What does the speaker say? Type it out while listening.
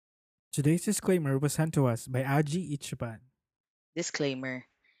Today's disclaimer was sent to us by Aji Ichiban. Disclaimer: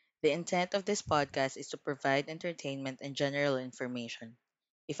 the intent of this podcast is to provide entertainment and general information.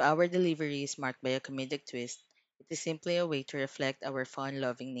 If our delivery is marked by a comedic twist, it is simply a way to reflect our fun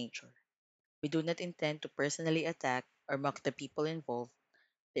loving nature. We do not intend to personally attack or mock the people involved,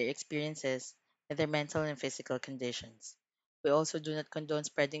 their experiences, and their mental and physical conditions. We also do not condone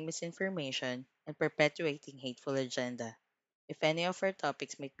spreading misinformation and perpetuating hateful agenda. If any of our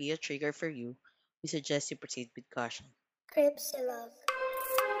topics might be a trigger for you, we suggest you proceed with caution. Cripsilog.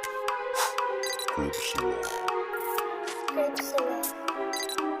 Cripsilog.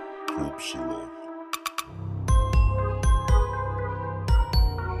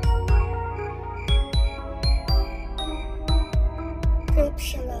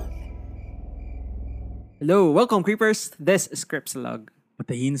 Cripsilog. Hello, welcome creepers. This is Cripsilog.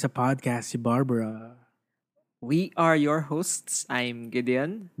 Patayin sa podcast si Barbara. We are your hosts. I'm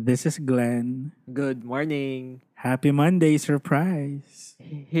Gideon. This is Glenn. Good morning. Happy Monday surprise.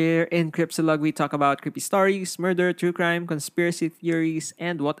 Here in Cripsilog, we talk about creepy stories, murder, true crime, conspiracy theories,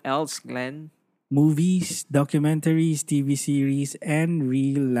 and what else, Glenn? Movies, documentaries, TV series, and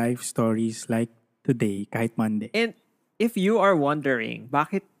real life stories like today, kahit Monday. And if you are wondering,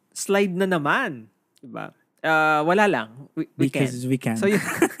 bakit slide na naman? Diba? Wala lang. We Because can. we can. So,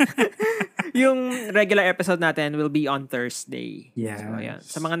 yung regular episode natin will be on Thursday. Yes. So, ayan.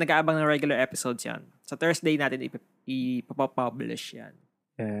 Sa mga nag-aabang ng regular episodes yan. Sa Thursday natin ipapublish yan.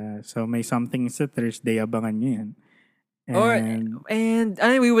 So may something sa Thursday, abangan nyo yan. And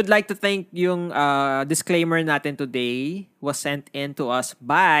we would like to thank yung disclaimer natin today was sent in to us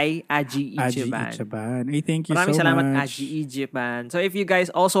by Aji Ichiban. Hey, thank you Maraming so salamat, much. Aji Ichiban. So if you guys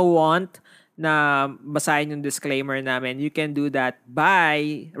also want na basahin yung disclaimer namin, you can do that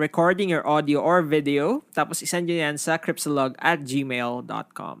by recording your audio or video. Tapos isend nyo yan sa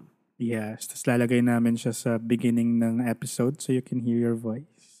cripsilog@gmail.com. Yes, tapos lalagay namin siya sa beginning ng episode so you can hear your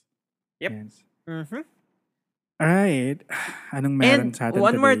voice. Yep. Yes. Mm-hmm. Alright. Anong meron And sa atin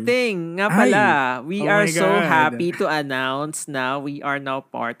one more today? thing nga pala, we Oh are my so God. happy to announce na we are now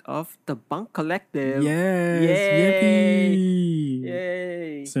part of the Bunk Collective. Yes. Yay! Yippee!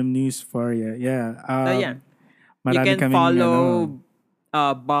 Yay! Some news for you. Yeah. So yan, you Marami can kaming, follow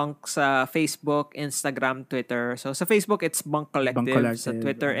Bunk sa Facebook, Instagram, Twitter. So sa Facebook, it's Bunk Collective. Bunk Collective, Sa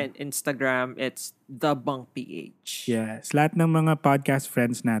Twitter and Instagram, it's The Bunk PH. yes. Lahat ng mga podcast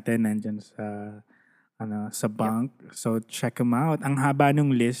friends natin nandyan sa bunk. So check them out. Ang haba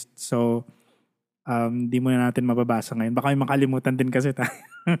nung list. So di muna natin mababasa ngayon. Baka may makalimutan din kasi tayo.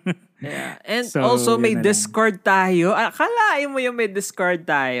 Yeah. And So, also may yun na lang. Discord tayo. Akalain mo yung may Discord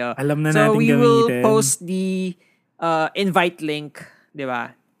tayo. Alam na So natin we will gamitin. post the invite link, di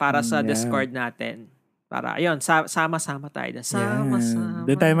ba? Para sa Yeah. Discord natin. Para, ayun, sama-sama tayo. Sama-sama.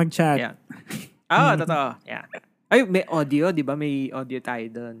 Doon tayo mag-chat. Yeah. Totoo. Yeah. Ay, may audio, di ba? May audio tayo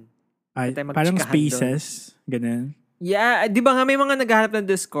doon. Ay, tayo parang magchikahan spaces. Ganun. Yeah, di ba nga may mga naghahanap ng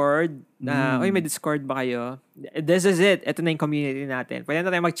Discord na, may Discord ba kayo? This is it. Ito na yung community natin. Pwede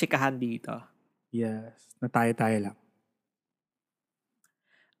na tayo magchikahan dito. Yes. Na tayo lang.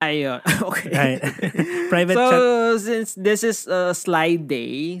 Ayun. Okay. Right. Private so, chat. since this is a slide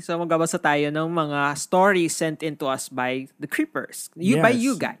day, so magbabasa tayo ng mga stories sent in to us by the creepers. By Yes.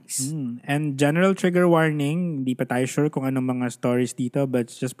 you guys. And general trigger warning, hindi pa tayo sure kung anong mga stories dito,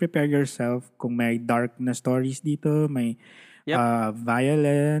 but just prepare yourself kung may dark na stories dito, may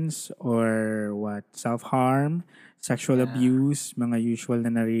violence or self-harm, sexual abuse, mga usual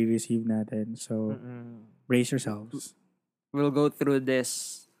na nare-receive natin. So, brace yourselves. We'll go through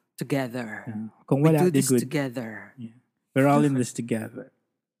this together. Kung We wala, do di this good. together. We're all in this together.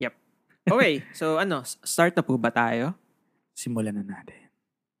 Yep. Okay, so start na po ba tayo? Simulan na natin.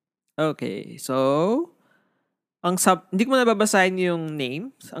 Okay, so hindi ko na babasahin yung name.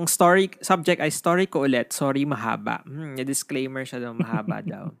 Ang subject ay story ko ulit. Sorry, mahaba. Disclaimer siya daw, mahaba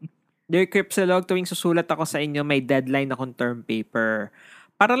daw. Dear Cripsilog, tuwing susulat ako sa inyo, may deadline akong term paper.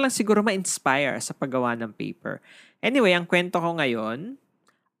 Para lang siguro ma-inspire sa paggawa ng paper. Anyway, ang kwento ko ngayon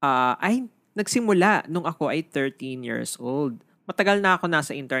ay nagsimula nung ako ay 13 years old. Matagal na ako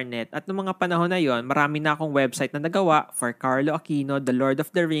nasa internet at noong mga panahon na yon, marami na akong website na nagawa for Carlo Aquino, The Lord of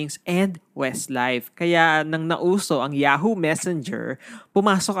the Rings, and Westlife. Kaya nang nauso ang Yahoo Messenger,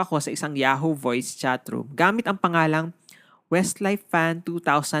 pumasok ako sa isang Yahoo voice chat room gamit ang pangalang Westlife Fan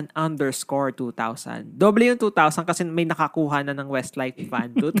 2000_2000. Doble yung 2000 kasi may nakakuha na ng Westlife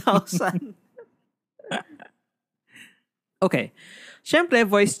Fan 2000. Okay. Siyempre,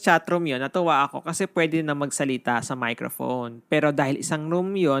 voice chat room yun. Natuwa ako kasi pwede na magsalita sa microphone. Pero dahil isang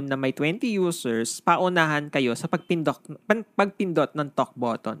room yon na may 20 users, paunahan kayo sa pagpindot ng talk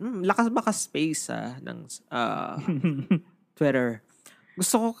button. Lakas baka space ng Twitter.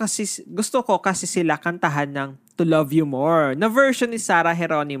 Gusto ko kasi sila kantahan ng To Love You More na version ni Sarah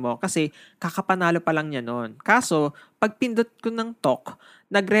Geronimo kasi kakapanalo pa lang niya noon. Kaso, pagpindot ko ng talk,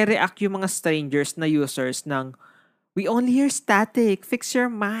 nagre-react yung mga strangers na users ng We only hear static. Fix your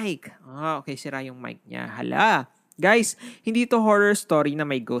mic. Okay, sira yung mic niya. Hala. Guys, hindi to horror story na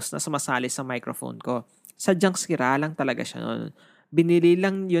may ghost na sumasali sa microphone ko. Sadyang sira lang talaga siya noon. Binili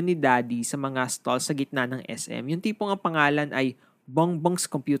lang yun ni Daddy sa mga stall sa gitna ng SM. Yung tipong ang pangalan ay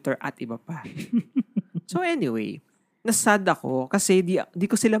Bongbong's Computer at iba pa. So anyway, nasad ako kasi di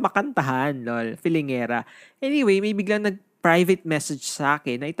ko sila makantahan, lol. Filingera. Anyway, may biglang nag-private message sa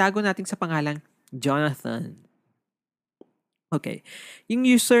akin na itago natin sa pangalang Jonathan. Okay. Yung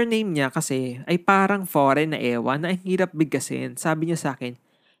username niya kasi ay parang foreign na ewan na ang hirap bigkasin. Sabi niya sa akin,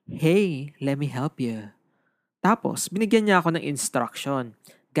 Hey, let me help you. Tapos, binigyan niya ako ng instruction.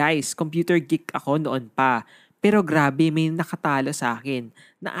 Guys, computer geek ako noon pa. Pero grabe, may nakatalo sa akin.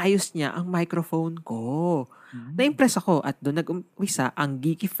 Naayos niya ang microphone ko. Na-impress ako at doon nag-umpisa ang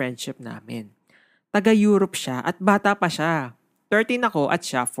geeky friendship namin. Taga-Europe siya at bata pa siya. 13 ako at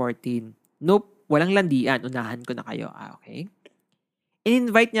siya 14. Nope, walang landian. Unahan ko na kayo. Okay?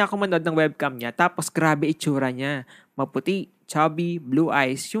 In-invite niya ako manood ng webcam niya tapos grabe itsura niya. Maputi, chubby, blue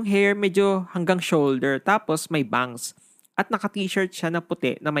eyes, yung hair medyo hanggang shoulder tapos may bangs. At naka-t-shirt siya na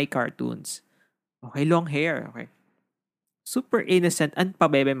puti na may cartoons. Okay, long hair. Okay. Super innocent and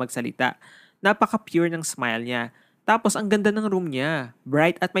pabebe magsalita. Napaka-pure ng smile niya. Tapos ang ganda ng room niya.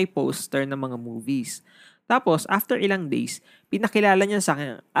 Bright at may poster ng mga movies. Tapos after ilang days, pinakilala niya sa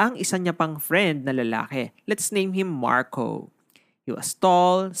akin ang isa niya pang friend na lalaki. Let's name him Marco. He was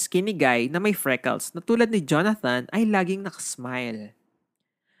tall, skinny guy na may freckles na tulad ni Jonathan ay laging nakasmile.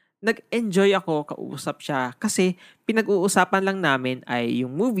 Nag-enjoy ako kausap siya kasi pinag-uusapan lang namin ay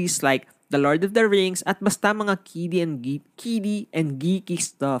yung movies like The Lord of the Rings at basta mga kiddie and geeky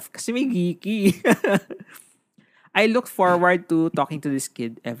stuff. Kasi may geeky. I look forward to talking to this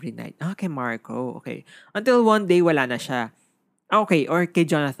kid every night. Okay, Marco. Okay. Until one day wala na siya. Okay, or kay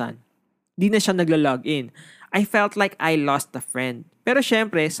Jonathan. Di na siya nagla-login. I felt like I lost a friend. Pero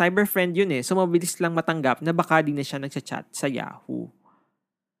syempre, cyber friend yun eh. So mabilis lang matanggap na baka di na siya nagchat sa Yahoo.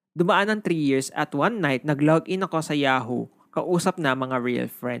 Dumaan ng 3 years at one night, nag-login ako sa Yahoo. Kausap na mga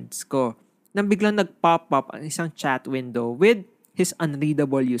real friends ko. Nang biglang nag-pop up ang isang chat window with his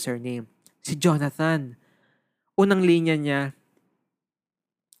unreadable username. Si Jonathan. Unang linya niya,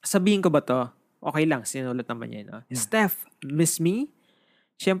 sabihin ko ba to? Okay lang, sinulat naman niya. No? Yeah. Steph, miss me?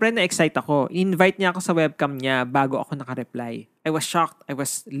 Siyempre na-excite ako. Invite niya ako sa webcam niya bago ako naka-reply. I was shocked. I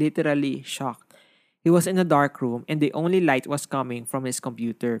was literally shocked. He was in a dark room and the only light was coming from his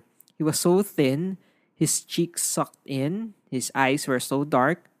computer. He was so thin, his cheeks sucked in, his eyes were so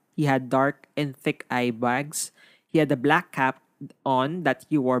dark, he had dark and thick eye bags, he had a black cap on that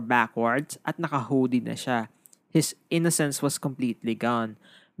he wore backwards at naka-hoodie na siya. His innocence was completely gone.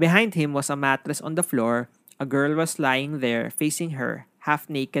 Behind him was a mattress on the floor. A girl was lying there, facing her,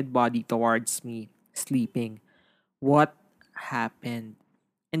 half-naked body towards me, sleeping. What happened?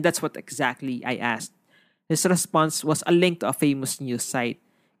 And that's what exactly I asked. His response was a link to a famous news site.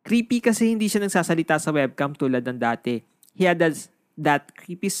 Creepy kasi hindi siya nagsasalita sa webcam tulad ng dati. He had that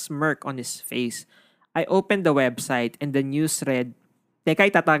creepy smirk on his face. I opened the website and the news read, Teka,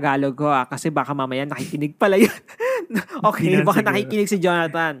 itatagalog ko kasi baka mamaya nakikinig pala yun. Okay, baka nakikinig si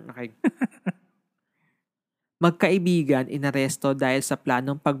Jonathan. Okay. Magkaibigan inaresto dahil sa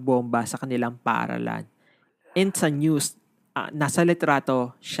planong pagbomba sa kanilang paaralan. And sa news, nasa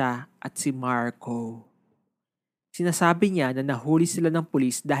litrato siya at si Marco. Sinasabi niya na nahuli sila ng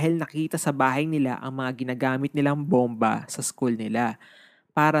pulis dahil nakita sa bahay nila ang mga ginagamit nilang bomba sa school nila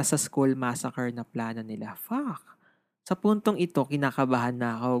para sa school massacre na plano nila. Fuck. Sa puntong ito, kinakabahan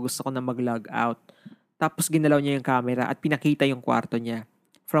na ako. Gusto ko na mag-log out. Tapos ginalaw niya yung camera at pinakita yung kwarto niya.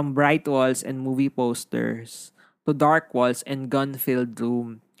 From bright walls and movie posters to dark walls and gun-filled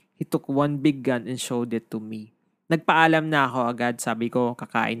room, he took one big gun and showed it to me. Nagpaalam na ako agad, sabi ko,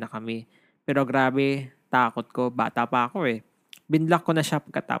 kakain na kami. Pero grabe, takot ko, bata pa ako eh. Binlock ko na siya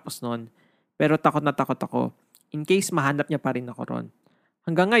pagkatapos nun. Pero takot na takot ako. In case mahanap niya pa rin ako ron.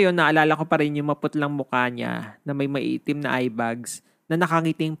 Hanggang ngayon, naalala ko pa rin yung maputlang mukha niya na may maiitim na eye bags na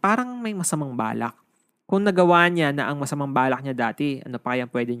nakangiting parang may masamang balak. Kung nagawa niya na ang masamang balak niya dati, ano pa kayang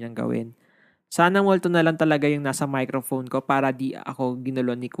pwede niyang gawin? Sana multo na lang talaga yung nasa microphone ko para di ako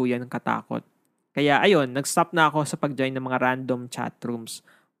ginulo ni kuya ng katakot. Kaya ayun, nag-stop na ako sa pag-join ng mga random chat rooms.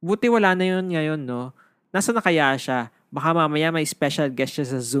 Buti wala na yun ngayon, no? Nasaan na kaya siya? Baka mamaya may special guest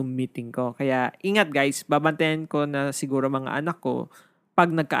siya sa Zoom meeting ko. Kaya ingat guys, babantayan ko na siguro mga anak ko pag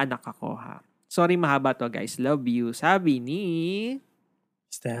nagkaanak ako, ha? Sorry, mahaba to guys. Love you. Sabi ni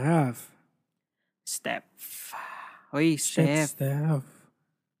Steph. Steph. Hoy, Steph. Steph.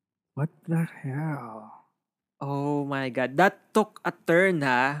 What the hell? Oh my God. That took a turn,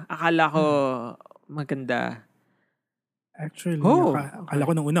 ha? Akala ko maganda. Actually, Oh, akala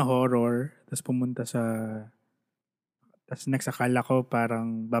ko nung una horror, tapos pumunta sa... Tapos next akala ko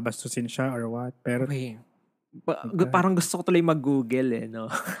parang babastusin siya or what. Pero Wait. Parang gusto ko tuloy mag-google no?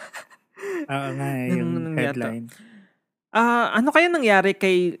 nga yung headline. Ano kaya nangyari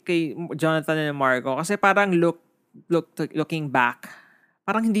kay Jonathan and Marco? Kasi parang looking back,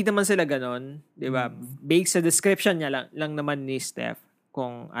 parang hindi naman sila ganon, 'di ba? Based sa description niya lang naman ni Steph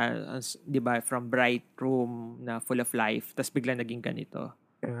kung 'di ba, from bright room na full of life, tapos bigla naging ganito.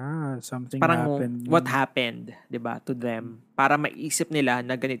 Yeah, something parang happened. What happened, 'di ba, to them para maisip nila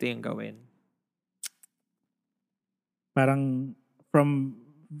na ganito yung gawin. Parang from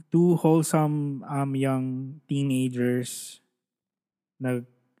two wholesome young teenagers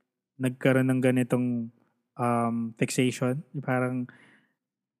nagkaroon ng ganitong fixation. Parang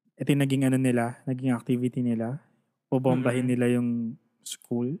ito yung naging naging activity nila. Pobombahin nila yung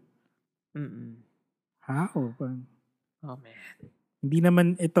school. How? Oh man. Hindi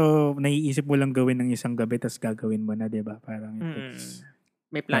naman ito naiisip mo lang gawin ng isang gabi tas gagawin mo na, 'di ba? Parang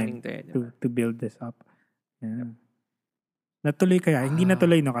may planning to build this up. Yeah. Natuloy kaya? Hindi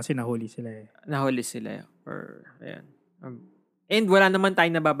natuloy no kasi nahuli sila eh. Nahuli sila or ayan. And wala naman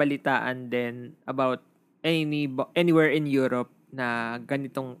tayong nababalitaan din about anywhere in Europe na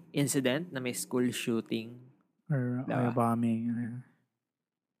ganitong incident na may school shooting or bombing.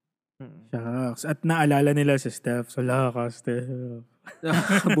 Shucks. At naalala nila si Steph. So, Steph.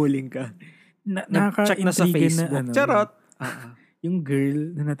 Bullying ka. Naka-check na sa Facebook. Charot. Yung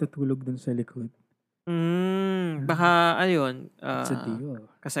girl na natutulog dun sa likod. Baka, ayun. It's a deal.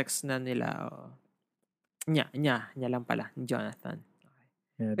 Kasex na nila. Niya lang pala. Jonathan.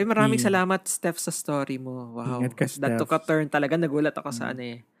 Yeah, maraming salamat, Steph, sa story mo. Wow. Ingat ka, That took a turn talaga. Nagulat ako sa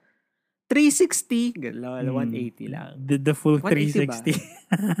 360. 180 lang. The full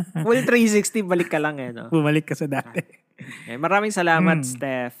 360. Full 360, balik ka lang no? Bumalik ka sa dati. Okay, maraming salamat,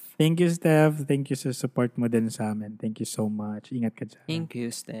 Steph. Thank you, Steph. Thank you sa support mo din sa amin. Thank you so much. Ingat ka dyan. Thank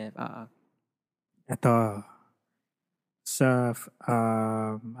you, Steph. Ito.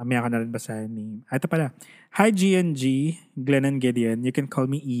 Amaya ka na rin basahin ni... Ito pala. Hi, GNG, Glenn and Gideon. You can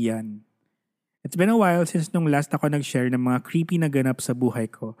call me Ian. It's been a while since nung last ako nag-share ng mga creepy na ganap sa buhay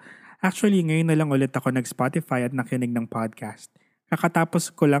ko. Actually, ngayon na lang ulit ako nag-Spotify at nakinig ng podcast.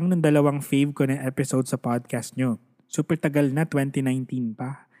 Kakatapos ko lang ng 2 fave ko na episode sa podcast nyo. Super tagal na, 2019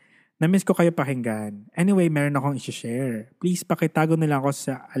 pa. Namiss ko kayo pakinggan. Anyway, meron akong i-share. Please, pakitago na lang ako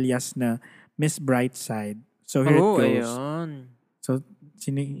sa alias na Miss Brightside. So, here it goes. Ayun. So,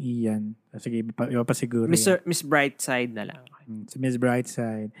 sino yung Ian? Sige, iba pa siguro. Miss Brightside na lang. Si Miss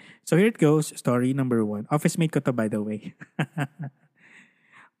Brightside. So, here it goes. Story number 1. Office mate ko to, by the way.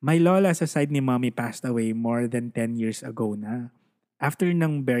 My lola sa side ni mommy passed away more than 10 years ago na. After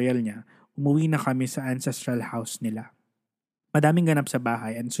ng burial niya, umuwi na kami sa ancestral house nila. Madaming ganap sa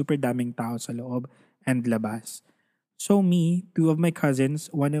bahay and super daming tao sa loob and labas. So me, 2 of my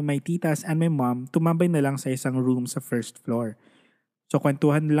cousins, 1 of my titas and my mom, tumambay na lang sa isang room sa first floor. So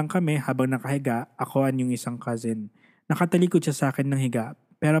kwentuhan na lang kami habang nakahiga, ako and yung isang cousin. Nakatalikod siya sa akin ng higa,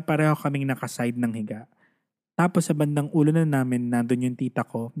 pero pareho kaming nakaside ng higa. Tapos sa bandang ulo na namin, nandun yung tita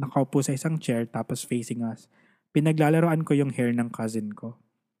ko, nakaupo sa isang chair tapos facing us. Pinaglalaroan ko yung hair ng cousin ko.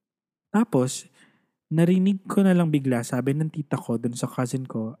 Tapos, narinig ko na lang bigla, sabi ng tita ko dun sa cousin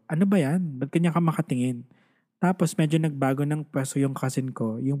ko, ano ba yan? Ba't kanya ka makatingin? Tapos medyo nagbago ng pwesto yung cousin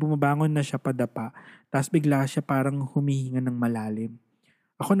ko, yung bumabangon na siya padapa, tapos bigla siya parang humihinga ng malalim.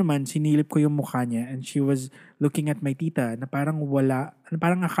 Ako naman, sinilip ko yung mukha niya and she was looking at my tita na parang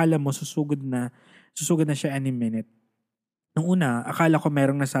parang akala mo susugod na siya any minute. Nung una, akala ko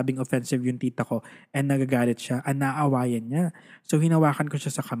merong nasabing offensive yung tita ko and nagagalit siya at naaawayan niya. So hinawakan ko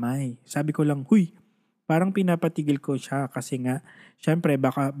siya sa kamay. Sabi ko lang, huy, parang pinapatigil ko siya kasi nga, syempre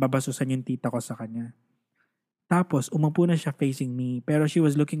baka babasusan yung tita ko sa kanya. Tapos, umupo na siya facing me, pero she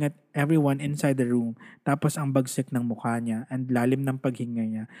was looking at everyone inside the room. Tapos, ang bagsik ng mukha niya and lalim ng paghinga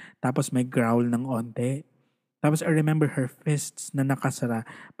niya. Tapos, may growl ng onte. Tapos, I remember her fists na nakasara.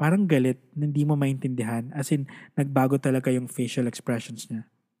 Parang galit na hindi mo maintindihan. As in, nagbago talaga yung facial expressions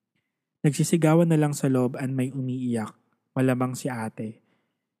niya. Nagsisigawan na lang sa loob and may umiiyak. Malamang si ate.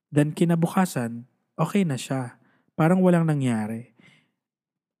 Then kinabukasan, okay na siya. Parang walang nangyari.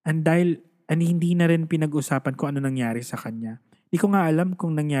 And hindi na rin pinag-usapan kung ano nangyari sa kanya. Di ko nga alam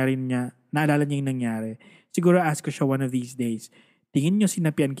kung naalala niya yung nangyari. Siguro ask ko siya one of these days, tingin niyo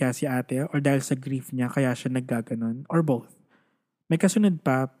sinapian kaya si ate or dahil sa grief niya kaya siya naggaganon? Or both? May kasunod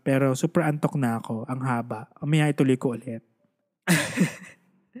pa, pero super antok na ako. Ang haba. Umaya ituloy ko ulit.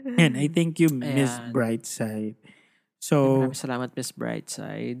 And I thank you, Miss Ayan. Brightside. So, Maraming salamat, Miss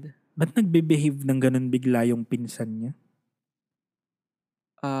Brightside. ba't nagbe-behave ng ganun bigla yung pinsan niya?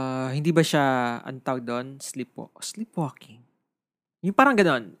 Hindi ba siya, ang tawag doon, sleepwalking? Yung parang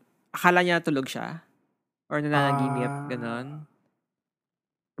ganon. Akala niya tulog siya? Or nananaginip, ganon?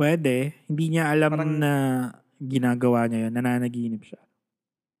 Pwede. Hindi niya alam Parang- na ginagawa niya yun. Nananaginip siya.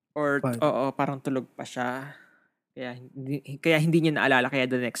 Or, Fun. oo, parang tulog pa siya. Kaya hindi niya naalala. Kaya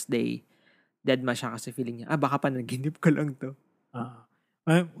the next day, dead ma siya kasi feeling niya, baka panaginip ko lang to.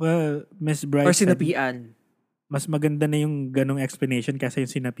 Well, Miss Or Brightside, sinapian. mas maganda na yung ganong explanation kaysa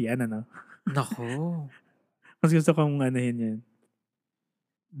yung sinapian, ano? Nako. Mas gusto kong anuhin yun.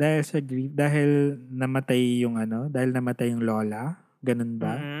 Dahil sa grief, dahil namatay yung lola, ganun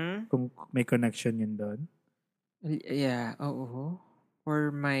ba? Mhm. Kung may connection yun doon. Yeah, oo. Or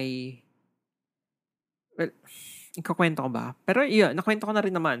may... Well, ikakwento ko ba? Pero yun, nakwento ko na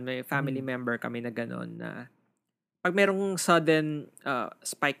rin naman. May family member kami na gano'n na pag merong sudden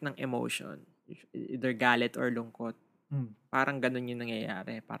spike ng emotion, either galit or lungkot, parang gano'n yung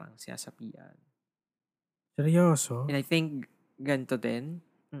nangyayari. Parang siyasapian. Seryoso? And I think ganito din.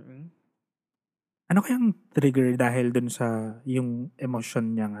 Mm-mm. Ano kayang trigger dahil dun sa yung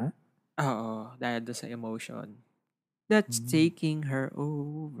emotion niya nga? Oo, dahil doon sa emotion. That's taking her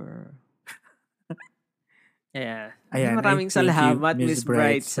over. Yeah. Ayan, Maraming I thank you, salamat, Miss Miss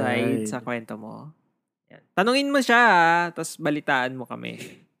Brightside, Brightside. sa kwento mo. Yan. Tanungin mo siya, tapos balitaan mo kami.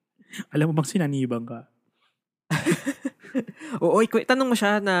 Alam mo bang sinanibang ka? Oo, tanong mo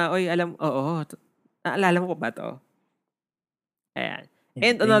siya na, naalala mo pa ba to? Ayan.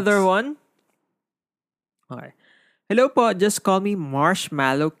 And Thanks. another one. Okay. Hello po, just call me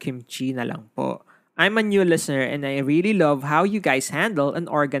Marshmallow Kimchi na lang po. I'm a new listener and I really love how you guys handle and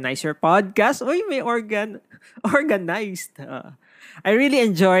organize your podcast. Uy, may organized. I really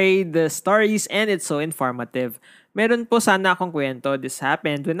enjoy the stories and it's so informative. Meron po sana akong kwento. This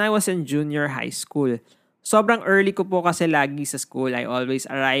happened when I was in junior high school. Sobrang early ko po kasi lagi sa school. I always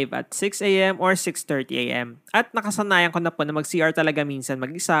arrive at 6 a.m. or 6:30 a.m. At nakasanayan ko na po na mag-CR talaga minsan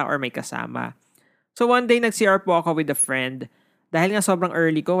mag-isa or may kasama. So one day nag-CR po ako with a friend. Dahil nga sobrang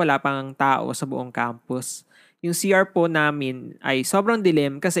early ko, wala pang tao sa buong campus. Yung CR po namin ay sobrang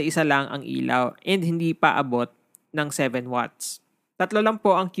dilim kasi isa lang ang ilaw and hindi pa abot ng 7 watts. 3 lang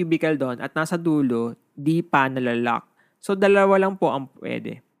po ang cubicle doon at nasa dulo, di pa nalalock. So 2 lang po ang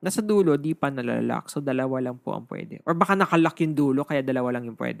pwede. Nasa dulo, di pa nalalock. So 2 lang po ang pwede. Or baka nakalock yung dulo kaya 2 lang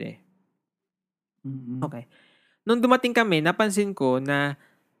yung pwede. Mm-mm. Okay. Nung dumating kami, napansin ko na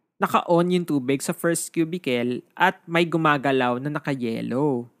naka-on yung tubig sa first cubicle at may gumagalaw na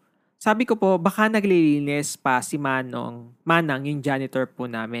naka-yellow. Sabi ko po, baka naglilinis pa si Manang yung janitor po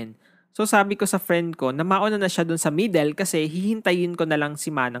namin. So sabi ko sa friend ko na mauna na siya dun sa middle kasi hihintayin ko na lang si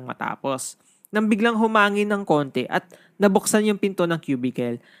Manang matapos. Nang biglang humangin ng konti at nabuksan yung pinto ng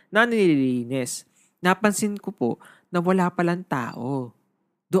cubicle na nililinis. Napansin ko po na wala palang tao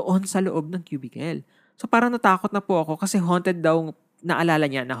doon sa loob ng cubicle. So parang natakot na po ako kasi haunted daw. Naalala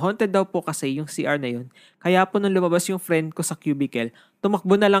niya na haunted daw po kasi yung CR na yun. Kaya po nung lumabas yung friend ko sa cubicle,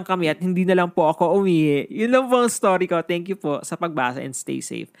 tumakbo na lang kami at hindi na lang po ako umihi. Yun lang po ang story ko. Thank you po sa pagbasa and stay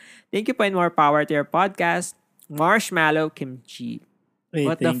safe. Thank you po and more power to your podcast, Marshmallow Kimchi. Wait,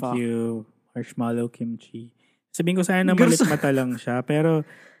 What the thank fuck? you, Marshmallow Kimchi. Sabihin ko sana na malit mata lang siya, pero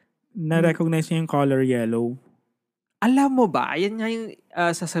na-recognize niya yung color yellow. Alam mo ba, yan nga yung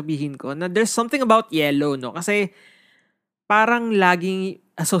sasabihin ko, na there's something about yellow, no? Kasi parang laging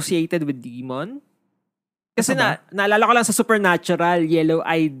associated with demon. Kasi naalala ko lang sa Supernatural,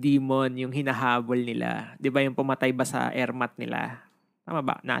 yellow-eyed demon yung hinahabol nila. Di ba yung pumatay ba sa airmat nila? Tama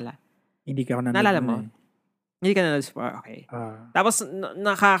ba? Hindi ka ako nanonood. Naalala mo? Hindi ka nanonood. Okay. Tapos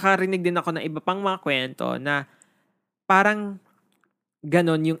nakakarinig din ako ng iba pang mga kwento na parang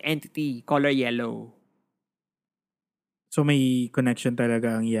ganon yung entity, color yellow. So may connection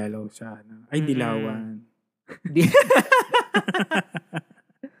talaga ang yellow sa dilawan.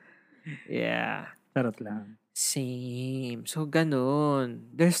 Yeah. Charot lang. Same. So, ganun.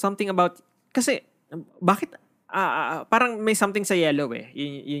 There's something about... Kasi, bakit... parang may something sa yellow eh.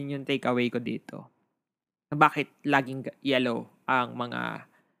 Yun yung takeaway ko dito. Bakit laging yellow ang mga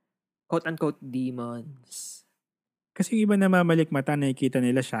quote-unquote demons? Kasi yung iba namamalikmata, nakikita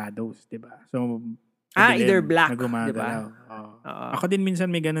nila shadows, di ba? So, Either madilim black, na di ba? gumagalaw. Oo. Oo. Ako din minsan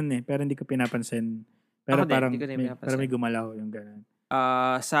may ganun pero hindi ko pinapansin. Pero Ako din, parang hindi ko din pero may pinapansin. gumalaw yung ganun.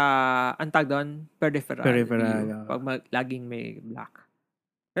 Sa, antag doon, peripheral Peripheral, view. oo. Pag laging may black.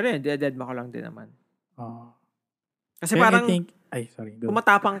 Pero yun, dead mo ko lang din naman. Oo. Kasi Kaya parang, I think, sorry, go. kung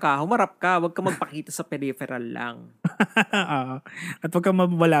matapang ka, humarap ka, huwag ka magpakita sa peripheral lang. Oo. At wag kang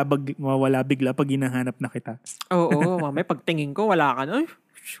mawala bigla pag hinahanap na kita. Oo, mamaya pagtingin ko, wala ka na.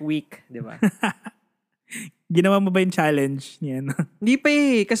 Weak, di ba? Ginawa mo ba yung challenge niyan? Hindi pa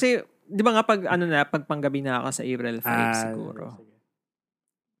eh. Kasi, di ba nga pag panggabi na ako sa April 5 siguro. Sige.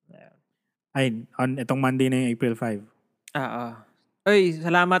 Ay, itong Monday na yung April 5. Oo. Oy,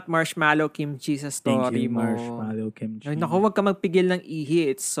 salamat Marshmallow Kimchi sa Thank story you, mo. Marshmallow Kimchi. Ay, naku, wag ka magpigil ng ihi.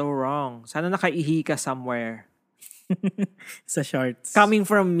 It's so wrong. Sana nakaihi ka somewhere. Sa shorts. Coming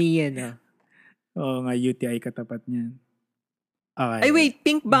from me, ano. Oo nga, UTI katapat niyan. Okay. Ay, wait.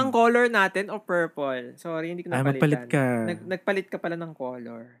 Pink ba ang color natin o purple? Sorry, hindi ko napalitan. Magpalit ka. Nagpalit ka pala ng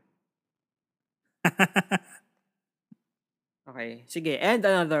color. Okay. Sige. And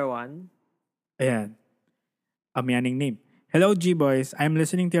another one. Ayan. Amyaning name. Hello, G-Boys. I'm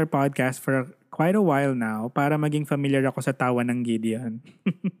listening to your podcast for quite a while now para maging familiar ako sa tawa ng Gideon.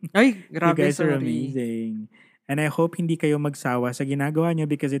 Ay, You grabe, guys are sorry. amazing. And I hope hindi kayo magsawa sa ginagawa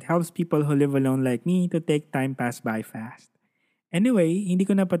nyo because it helps people who live alone like me to take time pass by fast. Anyway, hindi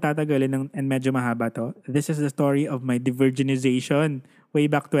ko na patatagalin and medyo mahaba to. This is the story of my divergenization way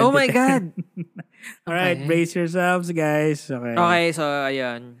back 2010. Oh my God! Alright, Okay. brace yourselves, guys. Okay, so,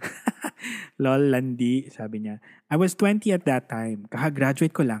 ayun. Lol, landi, sabi niya. I was 20 at that time.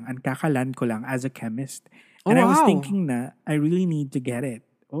 Kaka-graduate ko lang and kakaland ko lang as a chemist. And I was wow. thinking na I really need to get it.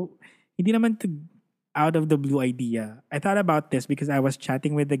 Oh, hindi naman to out of the blue idea. I thought about this because I was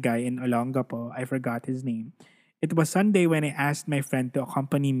chatting with the guy in Olongapo. I forgot his name. It was Sunday when I asked my friend to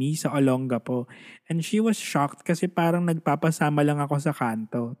accompany me sa Olongapo. And she was shocked kasi parang nagpapasama lang ako sa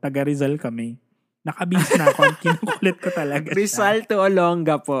kanto. Taga Rizal kami. Nakabis na ako. Kinukulit ko talaga siya. Rizal to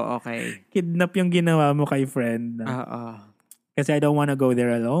Olongapo. Okay. Kidnap yung ginawa mo kay friend. Oo. Kasi I don't wanna go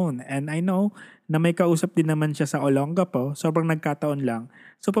there alone. And I know na may kausap din naman siya sa Olongapo. Sobrang nagkataon lang.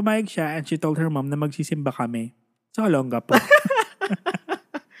 So pumayag siya and she told her mom na magsisimba kami sa Olongapo.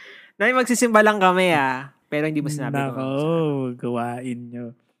 Nay, magsisimba lang kami Pero hindi mo sinabi Nako, gawain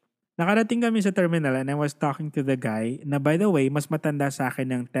nyo. Nakarating kami sa terminal and I was talking to the guy na by the way, mas matanda sa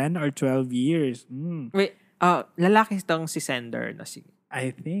akin ng 10 or 12 years. Wait, lalaki itong si sender na sige.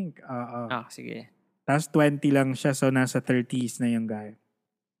 I think, Sige. Tapos 20 lang siya, so nasa 30s na yung guy.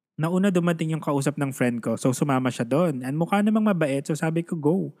 Nauna dumating yung kausap ng friend ko, so sumama siya doon. And mukha namang mabait, so sabi ko,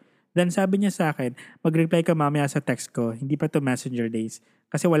 go. Then sabi niya sa akin, mag-reply ka mamaya sa text ko, hindi pa to messenger days,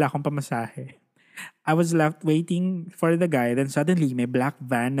 kasi wala akong pamasahe. I was left waiting for the guy, then suddenly may black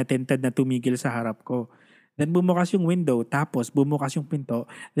van na tinted na tumigil sa harap ko. Then bumukas yung window, tapos bumukas yung pinto.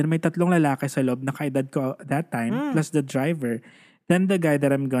 Then may 3 lalaki sa loob na kaedad ko that time, plus the driver. Then the guy that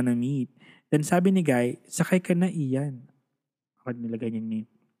I'm gonna meet. Then sabi ni guy, sakay ka na Ian. Ako nilagay niya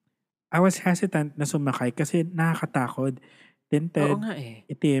name. I was hesitant na sumakay kasi nakakatakot. Tinted, Oo nga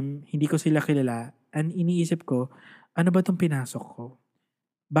itim, hindi ko sila kilala. And iniisip ko, ano ba itong pinasok ko?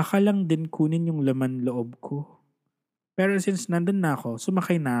 Baka lang din kunin yung laman loob ko. Pero since nandun na ako,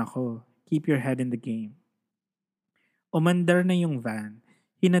 sumakay na ako. Keep your head in the game. Umandar na yung van.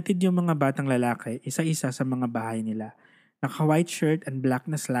 Hinatid yung mga batang lalaki, isa-isa sa mga bahay nila. Naka-white shirt and black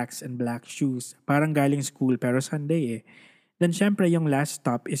na slacks and black shoes. Parang galing school pero Sunday Then syempre yung last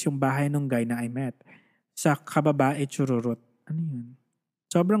stop is yung bahay ng guy na I met. Sa Kababae Chururut. Ano yun?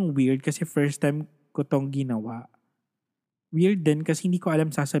 Sobrang weird kasi first time ko tong ginawa. Weird din kasi hindi ko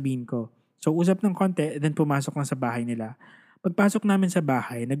alam sasabihin ko. So usap ng konti, then pumasok na sa bahay nila. Pagpasok namin sa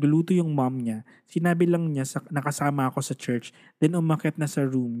bahay, nagluluto yung mom niya. Sinabi lang niya nakasama ako sa church, then umakyat na sa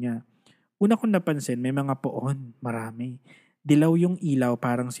room niya. Una kong napansin, may mga poon, marami. Dilaw yung ilaw,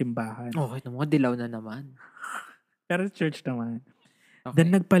 parang simbahan. Okay, mga dilaw na naman. Pero church naman. Okay.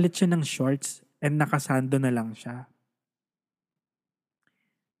 Then nagpalit siya ng shorts and nakasando na lang siya.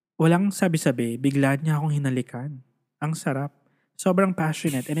 Walang sabi-sabi, bigla niya akong hinalikan. Ang sarap. Sobrang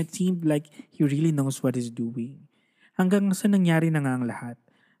passionate and it seemed like he really knows what he's doing. Hanggang sa nangyari na nga ang lahat.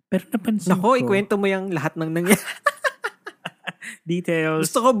 Pero napansin Nako, ko... ikwento mo yung lahat ng nangyari. Details.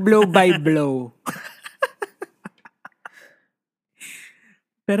 Gusto ko blow by blow.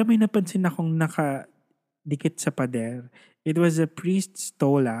 Pero may napansin akong nakadikit sa pader. It was a priest's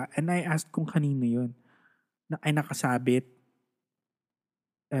stola and I asked kung kanino yun. Ay nakasabit.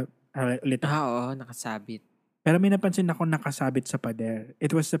 Ulit. Oo, nakasabit. Pero may napansin akong nakasabit sa pader.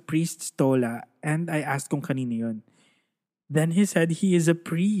 It was a priest's stola and I asked kung kanino yun. Then he said he is a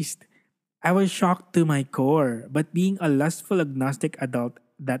priest. I was shocked to my core, but being a lustful agnostic adult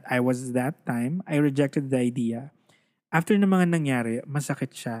that I was that time, I rejected the idea. After na mga nangyari,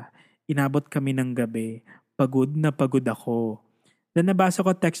 masakit siya. Inabot kami ng gabi. Pagod na pagod ako. Then nabasa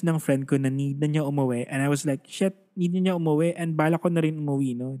ko text ng friend ko na need na niya umuwi and I was like, shit, need na niya umuwi and bala ko na rin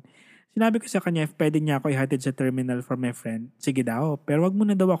umuwi noon. Sinabi ko sa kanya if pwede niya ako ihatid sa terminal for my friend. Sige daw, pero wag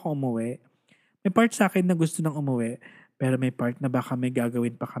muna daw ako umuwi. May part sa akin na gusto nang umuwi, pero may part na baka may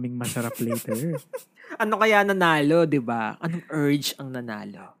gagawin pa kaming masarap later. Ano kaya nanalo, di ba? Anong urge ang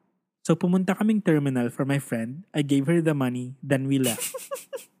nanalo? So pumunta kaming terminal for my friend. I gave her the money, then we left.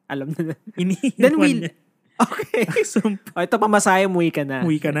 Alam na. Iniiwan Then we... niya. Okay. So, Oh, ito pamasahe, umuwi ka na.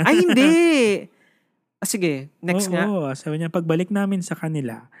 Uwi ka na. Ay, hindi. Sige, next nga. Oo, sabi niya, pagbalik namin sa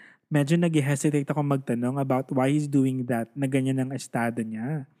kanila, medyo nag-hesitate ako magtanong about why he's doing that na ganyan ang estado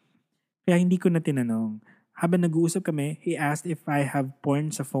niya. Kaya hindi ko na tinanong. Habang nag-uusap kami, he asked if I have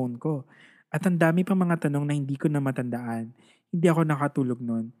porn sa phone ko. At ang dami pa mga tanong na hindi ko na matandaan. Hindi ako nakatulog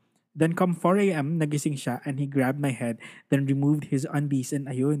noon. Then come 4 a.m., nagising siya and he grabbed my head, then removed his undies and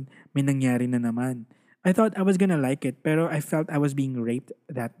ayun, may nangyari na naman. I thought I was gonna like it, pero I felt I was being raped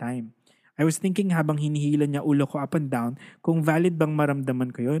that time. I was thinking habang hinihila niya ulo ko up and down, kung valid bang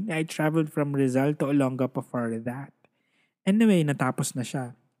maramdaman ko yun. I traveled from Rizal to Olongapo for that. Anyway, natapos na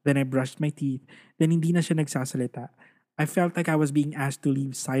siya. Then I brushed my teeth. Then hindi na siya nagsasalita. I felt like I was being asked to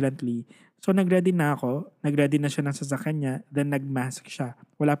leave silently. So nagready na ako. Nagready na siya ng sasakyan niya. Then nagmask siya.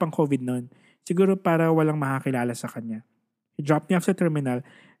 Wala pang COVID noon. Siguro para walang makakilala sa kanya. He dropped me off sa terminal.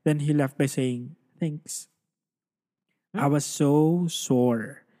 Then he left by saying, thanks. I was so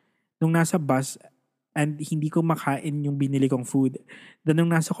sore. Nung nasa bus and hindi ko makain yung binili kong food. Then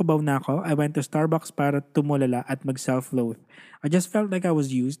nung nasa Cubao na ako, I went to Starbucks para tumulala at mag-self-loathe. I just felt like I was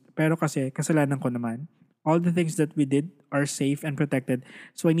used, pero kasi kasalanan ko naman. All the things that we did are safe and protected,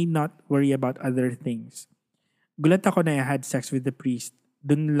 so I need not worry about other things. Gulat ako na I had sex with the priest.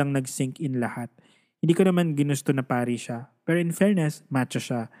 Doon lang nag-sink in lahat. Hindi ko naman ginusto na pari siya. Pero in fairness, macho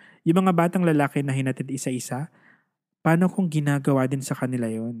siya. Yung mga batang lalaki na hinatid isa-isa, paano kung ginagawa din sa kanila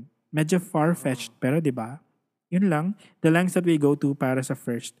yon? Medyo far-fetched, pero 'di ba? Yun lang, the lengths that we go to para sa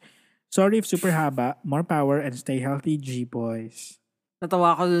first. Sorry if super haba, more power and stay healthy, G-boys.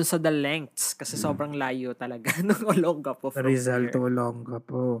 Natawa ako dun sa the lengths kasi sobrang layo talaga ng Olongapo from Rizal here. to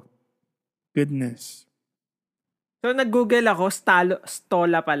Olongapo. Goodness. So nag-google ako,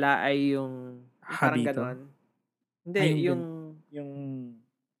 stola pala ay yung parang Habito. ganon. Hindi, Ay, yung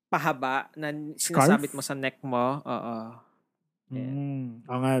pahaba na Scarf? sinasabit mo sa neck mo. Oo.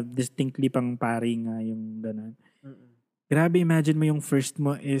 Oo nga, distinctly pang pari nga yung gano'n. Mm-mm. Grabe, imagine mo yung first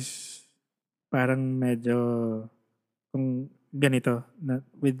mo is parang medyo kung ganito, na,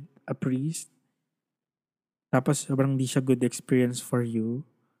 with a priest. Tapos sobrang di siya good experience for you.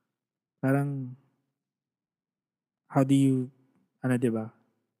 Parang, how do you, diba,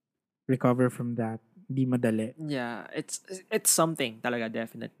 recover from that? Di madali. Yeah, it's something talaga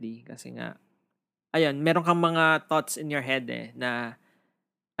definitely kasi nga ayun, meron kang mga thoughts in your head na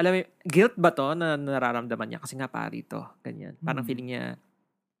alam mo, guilt ba to na nararamdaman niya kasi nga pari to, ganyan. Parang feeling niya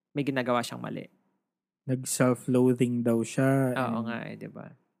may ginagawa siyang mali. Nag-self-loathing daw siya. Oo and nga 'di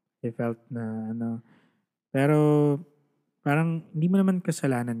ba? He felt na pero parang hindi mo naman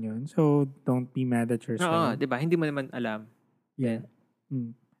kasalanan yun. So, don't be mad at Oo, yourself. 'di ba? Hindi mo naman alam. Yeah.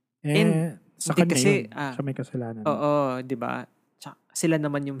 Mm. And sa hindi kanya kasi, yun. Siya may kasalanan. Oo, 'di ba? Sila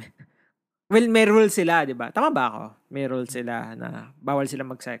naman yung well, may rule sila, 'di ba? Tama ba ako? May rule sila na bawal sila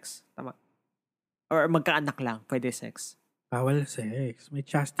mag-sex. Tama. Or magkaanak lang, pwede sex. Bawal sex. May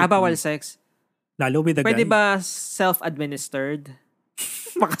chastity. Bawal sex. Lalo with a Pwede guy. ba self-administered?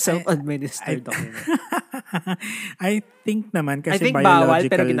 Maka-self-administered ako. I think naman kasi I think bawal,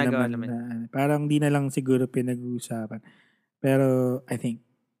 biological pero ginagawa naman. naman. Parang di na lang siguro pinag-uusapan. Pero I think,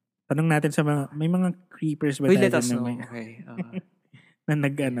 tanong natin sa mga, may mga creepers ba Uy, tayo let us dyan know. na may, Okay.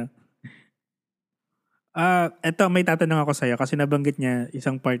 na eto may tatanong ako sa'yo kasi nabanggit niya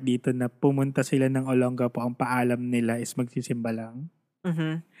isang part dito na pumunta sila ng Olongapo, ang paalam nila is magsisimba lang.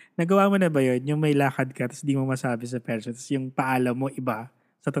 Mhm. Nagawa mo na ba yun? Yung may lakad ka tapos di mo masabi sa person tapos yung paalam mo iba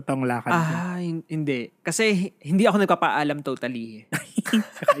sa totoong lakad ka. Hindi. Kasi hindi ako nagpapaalam totally.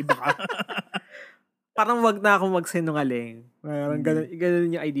 Kakaiba ka. Parang wag na akong magsinungaling. Parang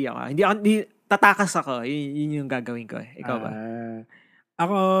ganun yung idea ko. Tatakas ako. Yun yung gagawin ko. Ikaw ba?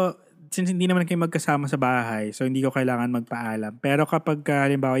 Ako, since hindi naman kayo magkasama sa bahay, so hindi ko kailangan magpaalam. Pero kapag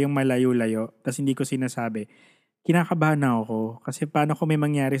halimbawa yung malayo-layo, tapos hindi ko sinasabi, kinakabahan na ako. Kasi paano kung may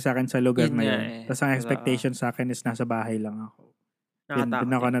mangyari sa akin sa lugar Yun na nga yun? eh. Tapos ang expectation sa akin is nasa bahay lang ako.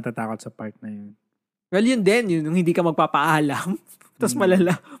 Doon ako natatakot sa part na yun. Well, yun din. Yung hindi ka magpapaalam. Tapos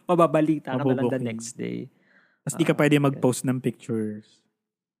mababalita ka na lang the Mabubuking. next day. Tapos di ka pwede mag-post ng pictures.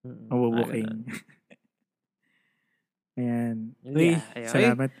 Ganun. Mabubuking. Ayan. Yun Uy, nga. Ayun.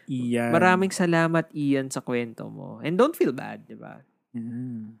 salamat, Ian. Maraming salamat, Ian, sa kwento mo. And don't feel bad, di ba?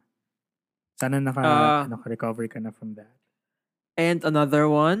 Yeah. Sana naka-recover ka na from that. And another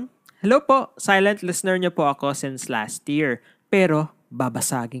one. Hello po, silent listener niyo po ako since last year. Pero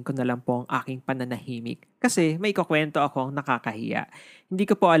babasagin ko na lang po ang aking pananahimik kasi may kukwento akong nakakahiya. Hindi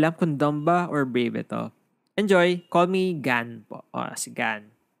ko po alam kung dumb ba or brave ito. Enjoy, call me Gan po. Si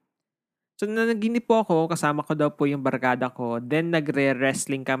Gan. So nanaginip po ako, kasama ko daw po yung barkada ko, then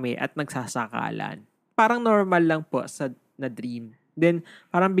nagre-wrestling kami at nagsasakalan. Parang normal lang po na dream. Then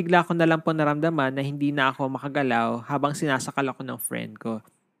parang bigla ko na lang po naramdaman na hindi na ako makagalaw habang sinasakal ako ng friend ko.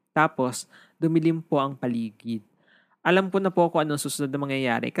 Tapos dumilim po ang paligid. Alam ko na po kung anong susunod na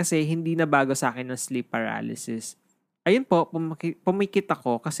mangyayari kasi hindi na bago sa akin ng sleep paralysis. Ayun po, pumikit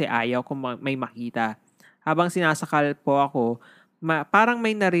ako kasi ayaw ko may makita. Habang sinasakal po ako, parang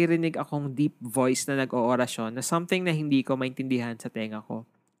may naririnig akong deep voice na nag-oorasyon na something na hindi ko maintindihan sa tenga ko.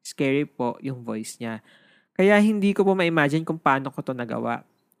 Scary po yung voice niya. Kaya hindi ko po ma-imagine kung paano ko to nagawa.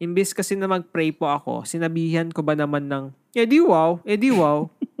 Imbis kasi na mag-pray po ako, sinabihan ko ba naman ng, edi wow.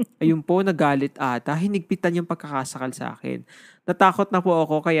 Ayun po, nagalit ata. Hinigpitan yung pagkakasakal sa akin. Natakot na po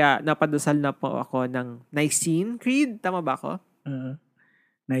ako, kaya napadasal na po ako ng Nicene Creed. Tama ba ako?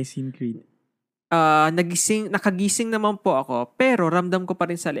 Nicene Creed. Nakagising naman po ako, pero ramdam ko pa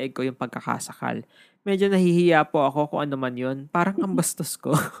rin sa leeg ko yung pagkakasakal. Medyo nahihiya po ako kung ano man yun. Parang ang bastos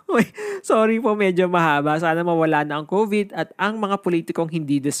ko. Sorry po, medyo mahaba. Sana mawala na ang COVID at ang mga politikong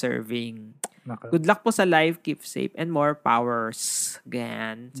hindi deserving. Naka. Good luck po sa live. Keep safe and more powers.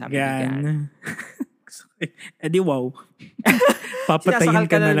 Gan. Sabi ni Gan. Edi wow. Papatayin Sinasakal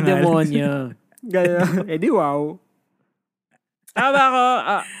ka na lang. demonyo. Edi wow. Tama ako.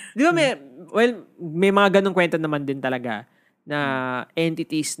 Di ba may mga ganong kwento naman din talaga na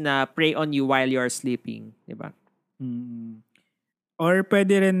entities na prey on you while you're sleeping. Di ba? Or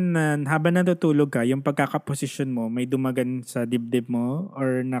pwede rin habang natutulog ka, yung pagkakaposisyon mo, may dumagan sa dibdib mo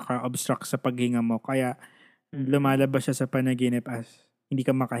or naka-obstruct sa paghinga mo. Kaya lumalabas siya sa panaginip as hindi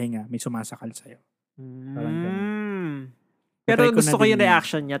ka makahinga. May sumasakal sa'yo. Parang ganun. Pero Try ko gusto na ko yung din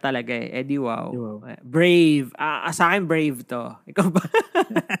reaction niya talaga eh. Eddie, wow. Eddie, wow. Brave. Sa akin, brave to. Ikaw ba?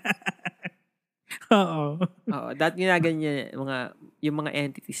 Oo. Oo. Dahil ginaganyan yung mga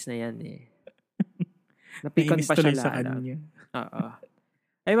entities na yan eh. Napikon Nainis pa siya tuloy sa lalo. kanya. Oo.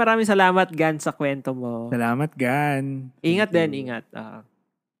 Ay, maraming salamat, Gan, sa kwento mo. Salamat, Gan. Ingat Thank din, you. ingat.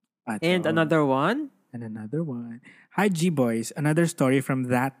 And another one? And another one. Hi, G-Boys. Another story from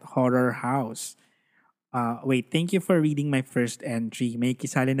that horror house. Wait, thank you for reading my first entry. May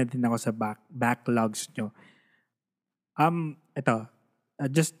kisali na din ako sa backlogs nyo. Ito.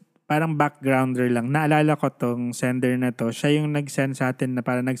 Just parang backgrounder lang. Naalala ko tong sender na to. Siya yung nag-send sa atin na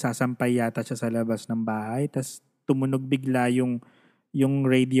parang nagsasampay yata siya sa labas ng bahay. Tapos tumunog bigla yung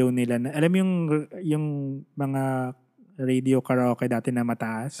radio nila. Alam yung mga radio karaoke dati na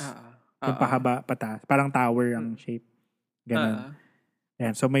mataas? Yung pahaba pataas. Parang tower ang shape. Ganun.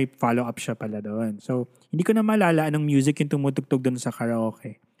 Ayan, so may follow-up siya pala doon. So, hindi ko na maalala anong music yung tumutugtog doon sa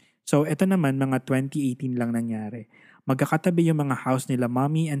karaoke. So, ito naman, mga 2018 lang nangyari. Magkakatabi yung mga house nila,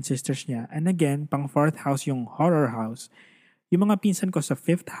 mommy and sisters niya. And again, pang 4th house yung horror house. Yung mga pinsan ko sa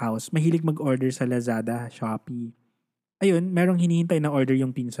 5th house, mahilig mag-order sa Lazada, Shopee. Ayun, merong hinihintay na order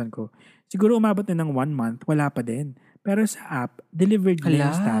yung pinsan ko. Siguro umabot na ng 1 month, wala pa din. Pero sa app, delivered na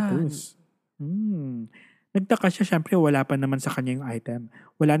yung status. Nagtaka siya, syempre wala pa naman sa kanya yung item.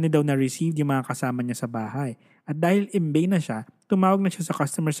 Wala na daw na-receive yung mga kasama niya sa bahay. At dahil imbay na siya, tumawag na siya sa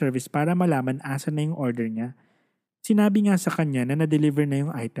customer service para malaman asan na yung order niya. Sinabi nga sa kanya na na-deliver na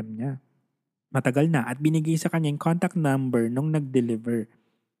yung item niya. Matagal na at binigay sa kanya yung contact number nung nag-deliver.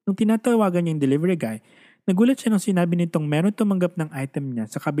 Nung tinatawagan niya yung delivery guy, nagulat siya nung sinabi nitong meron tumanggap ng item niya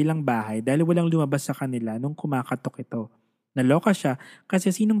sa kabilang bahay dahil walang lumabas sa kanila nung kumakatok ito. Naloka siya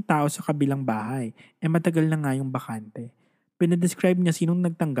kasi sinong tao sa kabilang bahay. Matagal na nga yung bakante. Pinadescribe niya sinong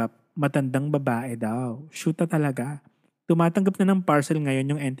nagtanggap, matandang babae daw. Shoota talaga. Tumatanggap na ng parcel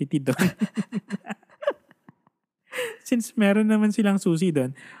ngayon yung entity doon. Since meron naman silang susi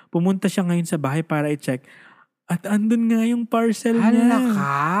doon, pumunta siya ngayon sa bahay para i-check. At andun nga yung parcel niya. Hala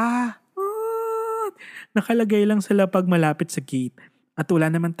ka? Nakalagay lang sa lapag malapit sa gate. At wala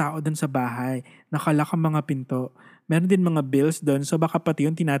naman tao doon sa bahay. Nakalak ang mga pinto. Meron din mga bills doon, so baka pati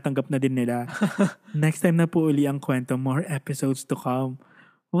yun tinatanggap na din nila. Next time na po uli ang kwento, more episodes to come.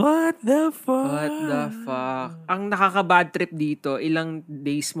 What the fuck? What the fuck? Ang nakaka-bad trip dito, ilang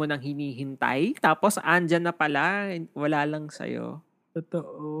days mo nang hinihintay, tapos andyan na pala, wala lang sa'yo.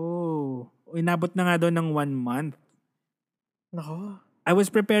 Totoo. Inabot na nga doon ng 1 month. Nako. I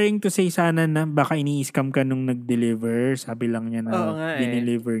was preparing to say sana na baka ini-scam ka nung nag-deliver. Sabi lang niya na Oo nga eh.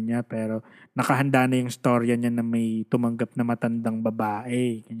 dineliver niya. Pero nakahanda na yung storya niya na may tumanggap na matandang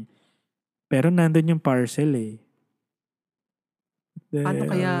babae. Pero nandun yung parcel eh.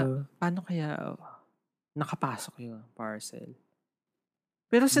 Paano kaya nakapasok yung parcel?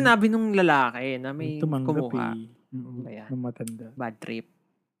 Pero sinabi nung lalaki na may tumanggap kumuha. eh. Ayan. Nung matanda. Bad trip.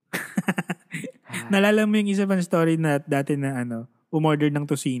 Nalala mo yung isa pang story na dati na umorder ng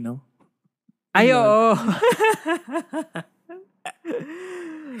tosino? Ay, oo.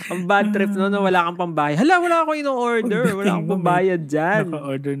 Ang bad trip no, wala kang pambayad. Hala, wala akong in-order. Wala akong pambayad dyan.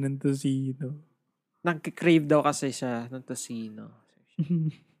 Naka-order ng tosino. Nag-crave daw kasi siya ng tosino.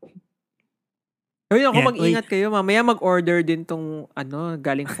 Hoy, ako mag-ingat kayo. Mamaya mag-order din tong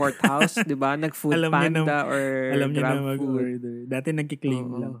galing Fort House, 'di ba? Nag-Food Panda or alam niya Grab na mag-order. Dati nagki-claim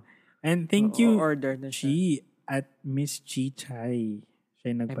lang. And thank you order na siya. Chi at Miss Chi Chai.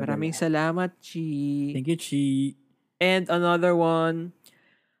 Siya yung nagpadala. Maraming salamat, Chi. Thank you, Chi. And another one.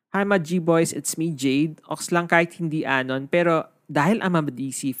 Hi, my G-Boys. It's me, Jade. Ox lang kahit hindi anon. Pero dahil I'm a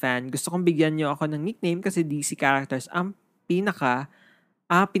DC fan, gusto kong bigyan niyo ako ng nickname kasi DC characters ang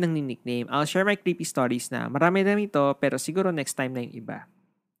pinang-nickname. I'll share my creepy stories na. Marami na ito, pero siguro next time na yung iba.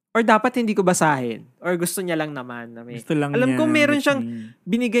 Or dapat hindi ko basahin. Or gusto niya lang naman. Na Gusto lang alam niya ko meron nickname. siyang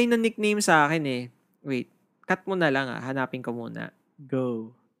binigay na nickname sa akin eh. Wait, cut mo na lang hanapin ko muna.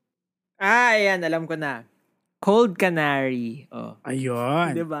 Go. Ayan, alam ko na. Cold Canary. Oh.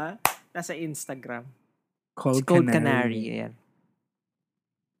 Ayun. Diba? Nasa Instagram. Cold Canary. Ayan.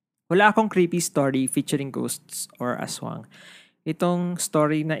 Wala akong creepy story featuring ghosts or aswang. Itong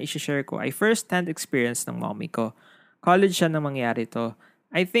story na i-share ko ay first-hand experience ng mommy ko. College siya nang mangyari to.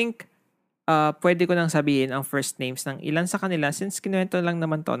 I think pwede ko nang sabihin ang first names ng ilan sa kanila since kinuwento lang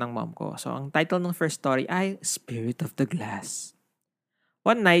naman to ng mom ko. So, ang title ng first story ay Spirit of the Glass.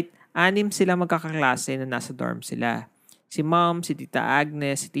 One night, 6 sila magkakaklase na nasa dorm sila. Si mom, si tita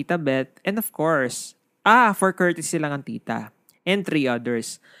Agnes, si tita Beth, and of course, for courtesy lang ang tita. And 3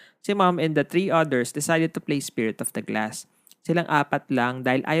 others. Si mom and the 3 others decided to play Spirit of the Glass. Silang 4 lang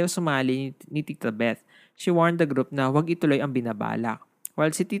dahil ayaw sumali ni Tita Beth. She warned the group na huwag ituloy ang binabalak.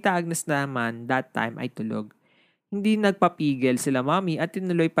 While si Tita Agnes naman that time ay tulog. Hindi nagpapigil sila mommy at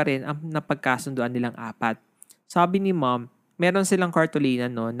tinuloy pa rin ang napagkasunduan nilang 4. Sabi ni mom, meron silang kartulina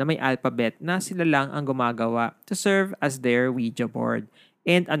noon na may alphabet na sila lang ang gumagawa to serve as their Ouija board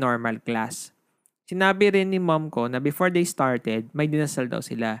and a normal class. Sinabi rin ni mom ko na before they started, may dinasal daw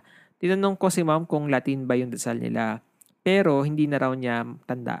sila. Tinanong ko si mom kung Latin ba yung dasal nila. Pero hindi na raw niya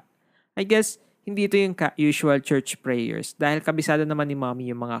tanda. I guess, hindi ito yung usual church prayers dahil kabisado naman ni mommy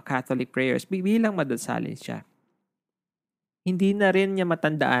yung mga Catholic prayers bilang madasalin siya. Hindi na rin niya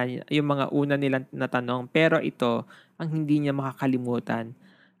matandaan yung mga una nilang natanong pero ito ang hindi niya makakalimutan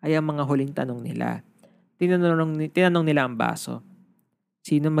ay ang mga huling tanong nila. Tinanong nila ang baso.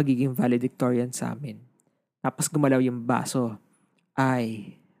 Sino magiging valedictorian sa amin? Tapos gumalaw yung baso.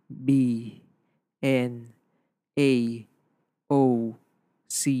 I, B, N, A, O,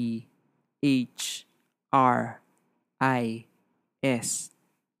 C, H, R, I, S.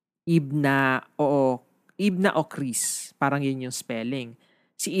 Ibna o Chris. Parang yun yung spelling.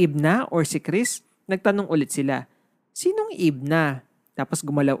 Si Ibna or si Chris, nagtanong ulit sila. Sinong Ibna? Tapos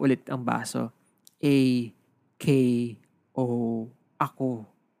gumalaw ulit ang baso. A, K, O, ako.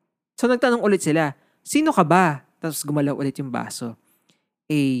 So nagtanong ulit sila. Sino ka ba? Tapos gumalaw ulit yung baso.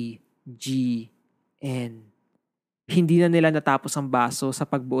 A, G, N. Hindi na nila natapos ang baso sa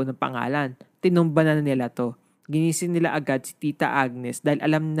pagbuo ng pangalan. Tinumba na nila to. Ginising nila agad si Tita Agnes dahil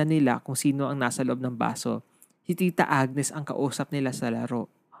alam na nila kung sino ang nasa loob ng baso. Si Tita Agnes ang kausap nila sa laro.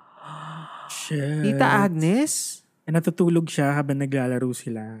 Shit. Tita Agnes? Natutulog siya habang naglalaro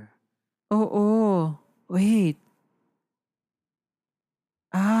sila. Oo. Wait.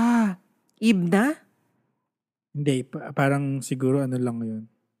 Ibna? Hindi, parang siguro lang yun.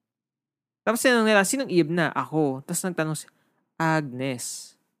 Tapos tinanong nila, sinong Ibna? Ako. Tapos nagtanong si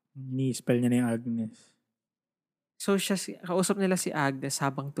Agnes. Ni-spell niya na yung Agnes. So, kausap nila si Agnes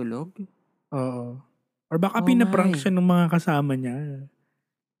habang tulog? Oo. Or baka pinaprank siya ng mga kasama niya.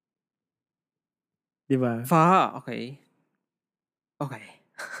 Diba? Okay.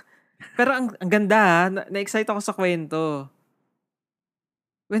 Pero ang ganda na-excite ako sa kwento.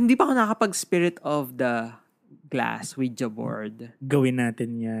 Hindi pa ako nakapag Spirit of the glass, Ouija board. Gawin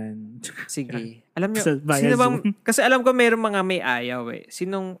natin yan. Sige. Alam nyo, Via sino bang, Zoom. kasi alam ko mayroong mga may ayaw eh.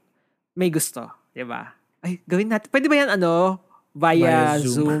 Sinong may gusto, di ba? Ay, gawin natin. Pwede ba yan via Via Zoom.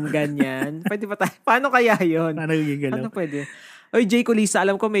 Zoom, ganyan? Pwede ba tayo? Paano kaya yun? Paano gigalaw? Ano pwede? Oy, Jay Kulisa,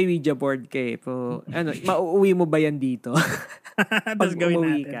 alam ko may Ouija board ka eh. Mauuwi mo ba yan dito? Tapos gawin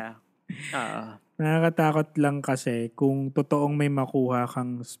umuwi natin. ka. Oo. Nakakatakot lang kasi kung totoong may makuha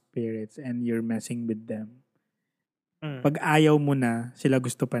kang spirits and you're messing with them. Pag ayaw mo na, sila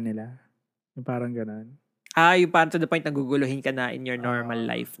gusto pa nila. Yung parang ganun. Yung parang to the point naguguluhin ka na in your normal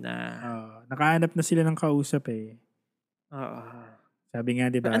life na. Nakahanap na sila ng kausap eh. Oo. Sabi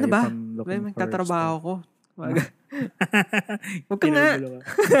nga, di ba? Ano ba? if I'm looking for Magtatrabaho stuff. ko. Huwag ka nga. Pinugulo ka.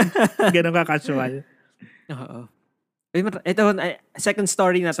 Ganun ka casual. Oo. Ito, second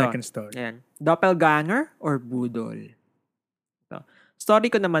story na to. Second story. Ayan. Doppelganger or budol? Ito. Story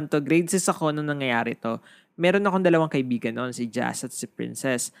ko naman to, grade 6 ako nung nangyayari to. Meron akong dalawang kaibigan noon, si Jazz at si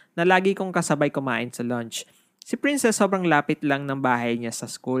Princess, na lagi kong kasabay kumain sa lunch. Si Princess sobrang lapit lang ng bahay niya sa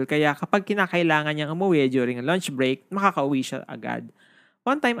school, kaya kapag kinakailangan niyang umuwi during a lunch break, makakauwi siya agad.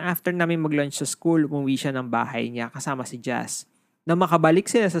 One time after namin mag-lunch sa school, umuwi siya ng bahay niya kasama si Jazz. Nang makabalik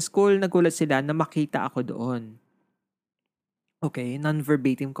sila sa school, nagulat sila na makita ako doon. Okay,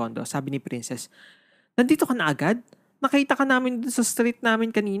 non-verbatim condo. Sabi ni Princess, nandito ka na agad? Nakita ka namin dun sa street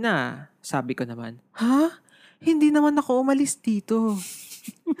namin kanina. Sabi ko naman, ha? Hindi naman ako umalis dito.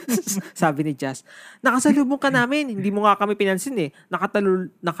 Sabi ni Jazz, nakasalubong ka namin. Hindi mo nga kami pinansin eh.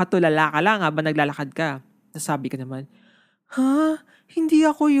 Nakatulala ka lang habang naglalakad ka. Sabi ko naman, ha? Hindi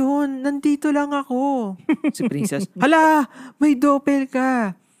ako yun. Nandito lang ako. Si Princess, hala, may doppel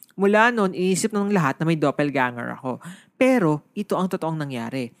ka. Mula noon, inisip ng lahat na may doppelganger ako. Pero, ito ang totoong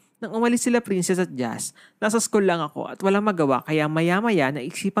nangyari. Nang umalis sila Princess at Jazz, nasa school lang ako at walang magawa kaya maya-maya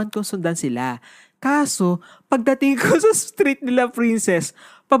naisipan kong sundan sila. Kaso, pagdating ko sa street nila Princess,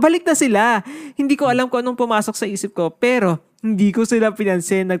 pabalik na sila. Hindi ko alam kung anong pumasok sa isip ko pero hindi ko sila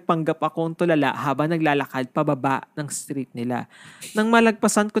pinansin, nagpanggap akong tulala habang naglalakad pababa ng street nila. Nang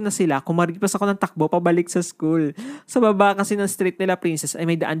malagpasan ko na sila, kumaripas ako ng takbo pabalik sa school. Sa baba kasi ng street nila Princess ay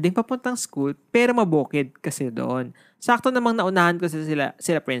may daan din papuntang school pero mabukid kasi doon. Sakto namang naunahan ko sila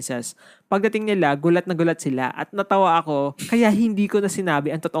Princess. Pagdating nila, gulat na gulat sila at natawa ako kaya hindi ko na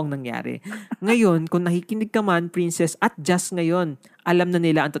sinabi ang totoong nangyari. Ngayon, kung nakikinig ka man Princess at Jazz ngayon, alam na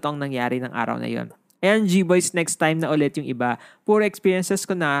nila ang totoong nangyari ng araw na yon. Ayan, G-Boys, next time na ulit yung iba. Puro experiences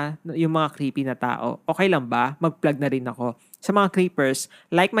ko na yung mga creepy na tao. Okay lang ba? Mag-plug na rin ako. Sa mga creepers,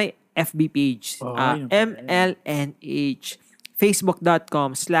 like my FB page, MLNH,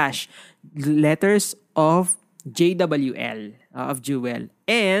 facebook.com/letters of JWL, of Jewel.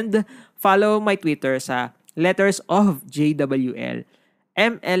 And follow my Twitter sa letters of JWL.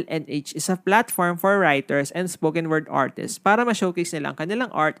 MLNH is a platform for writers and spoken word artists para ma-showcase nila ang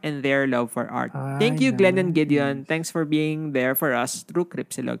kanilang art and their love for art. Thank you, Glenn and Gideon. Thanks for being there for us through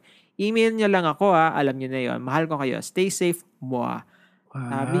Cripsilog. Email nyo lang ako alam nyo na yon. Mahal ko kayo. Stay safe, Moa.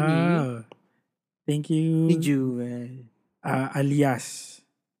 Wow. Sabi ni... Thank you. Ni Jewel. Alias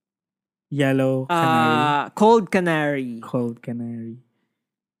Yellow Canary. Cold Canary. Cold Canary.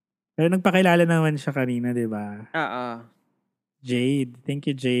 Pero nagpakilala naman siya kanina, di ba? Jade. Thank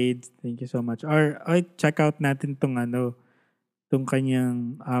you, Jade. Thank you so much. Or check out natin tong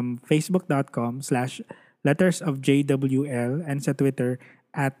kanyang facebook.com/lettersofjwl and sa Twitter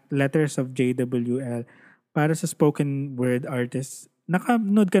 @lettersofjwl para sa spoken word artists.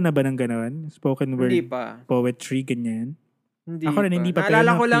 Nakanood ka na ba ng gano'n? Spoken word Hindi pa. poetry, ganyan? Hindi ako rin, hindi pa.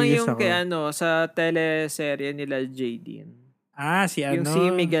 Naalala ko lang curious yung ako. kay sa teleserye nila JD. Si Yung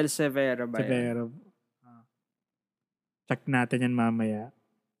si Miguel Severo ba yan? Severo. Check natin yan mamaya.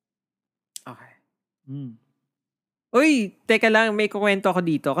 Okay. Uy, teka lang, may kukwento ako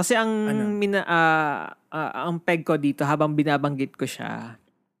dito. Kasi ang peg ko dito habang binabanggit ko siya,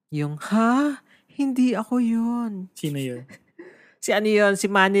 yung, hindi ako yun. Sino yun? Si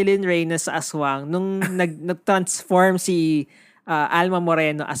Manilyn Reynes sa Aswang. Nung nag-transform si Alma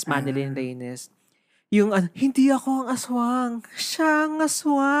Moreno as Manilyn Reynes. Yung, hindi ako ang aswang. Siya ang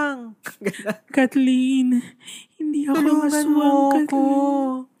aswang. Kathleen, hindi ako Tulungan aswang, mo Kathleen. ko.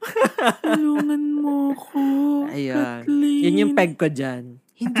 Tulungan mo ko, Ayan. Kathleen. Yun yung peg ko dyan.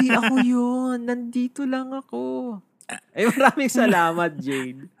 Hindi ako yun. Nandito lang ako. Ay, maraming salamat,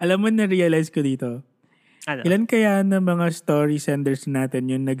 Jade. Alam mo, na-realize ko dito. Ano? Ilan kaya na mga story senders natin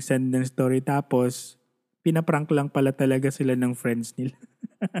yung nag-send ng story tapos pinaprank lang pala talaga sila ng friends nila.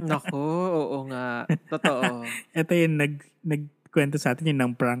 Nako, oo nga. Totoo. Ito yung nagkwento sa atin yung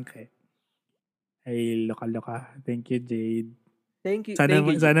ng prank eh. Ay, loka-loka. Thank you, Jade. Thank you. Sana,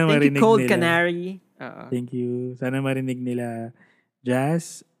 Thank you. sana Thank you, marinig Cold nila. Canary. Thank you. Sana marinig nila.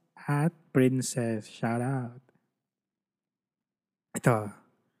 Jazz at Princess. Shout out. Ito.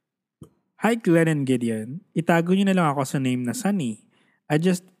 Hi, Glenn and Gideon. Itago niyo na lang ako sa name na Sunny. I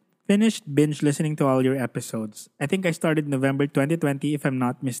just finished binge listening to all your episodes. I think I started November 2020 if I'm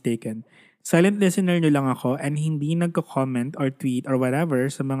not mistaken. Silent listener niyo lang ako and hindi nagko-comment or tweet or whatever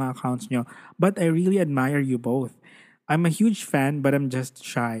sa mga accounts niyo. But I really admire you both. I'm a huge fan but I'm just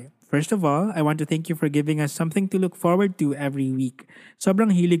shy. First of all, I want to thank you for giving us something to look forward to every week.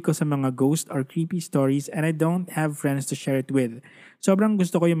 Sobrang hilig ko sa mga ghost or creepy stories and I don't have friends to share it with. Sobrang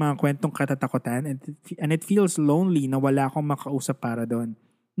gusto ko yung mga kwentong katatakutan and it feels lonely na wala akong makausap para doon.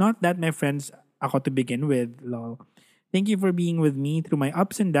 Not that my friends ako to begin with, lol. Thank you for being with me through my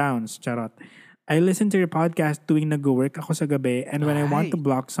ups and downs, charot. I listen to your podcast tuwing nag-work ako sa gabi and when I want to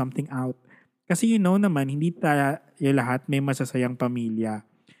block something out. Kasi you know naman, hindi tayo lahat may masasayang pamilya.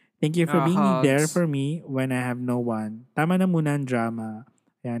 Thank you for being there Hugs. for me when I have no one. Tama na muna ang drama.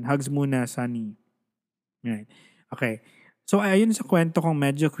 Ayan, hugs muna, Sunny. Right. Okay. So, ayun sa kwento kong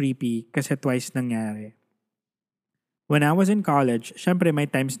medyo creepy kasi twice nangyari. When I was in college, syempre may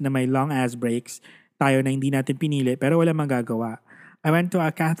times na may long-ass breaks, tayo na hindi natin pinili pero wala magagawa. I went to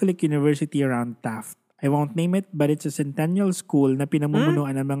a Catholic university around Taft. I won't name it, but it's a centennial school na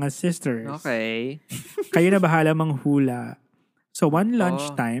pinamumunuan ng mga sisters. Okay. Kayo na bahala manghula. So one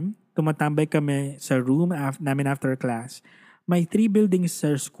lunchtime, tumatambay kami sa room namin after class. May 3 buildings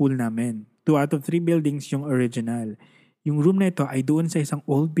sa school namin. 2 out of 3 buildings yung original. Yung room na ito ay doon sa isang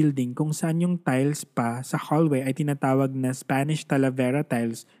old building kung saan yung tiles pa sa hallway ay tinatawag na Spanish Talavera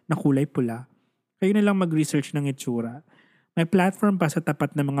tiles na kulay pula. Kayo na lang mag-research ng itsura. May platform pa sa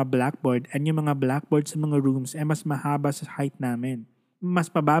tapat ng mga blackboard and yung mga blackboard sa mga rooms ay mas mahaba sa height namin. Mas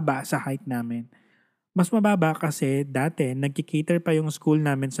pababa sa height namin. Mas mababa kasi dati nagkikater pa yung school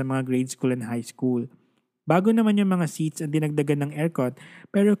namin sa mga grade school and high school. Bago naman yung mga seats ang dinagdagan ng aircon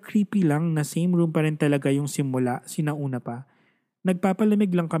pero creepy lang na same room pa rin talaga yung simula, sinauna pa.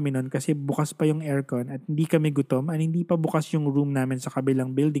 Nagpapalamig lang kami nun kasi bukas pa yung aircon at hindi kami gutom at hindi pa bukas yung room namin sa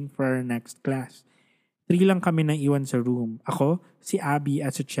kabilang building for our next class. 3 lang kami nang iwan sa room. Ako, si Abby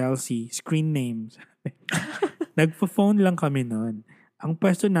at si Chelsea. Screen names. Nagpo-phone lang kami nun. Ang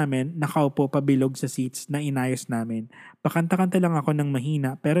pwesto namin, nakaupo pabilog sa seats na inayos namin. Pakanta-kanta lang ako ng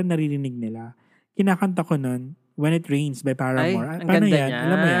mahina pero naririnig nila. Kinakanta ko nun, When It Rains by Ay, Paramore. ang Paano ganda yan? niyan.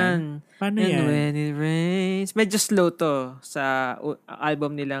 Alam mo yan? Paano And yan? when it rains. Medyo slow to sa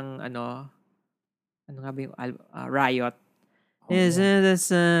album nilang ano nga ba yung album? Riot. Oo. Isn't the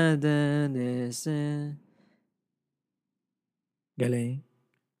sun, Galing.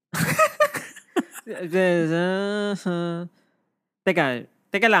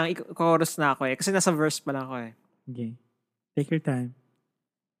 Teka lang, chorus na ako kasi nasa verse pa lang ako Okay. Take your time.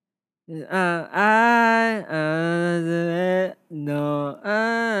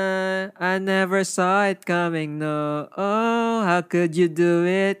 I never saw it coming, no. Oh, how could you do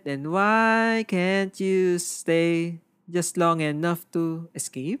it? And why can't you stay just long enough to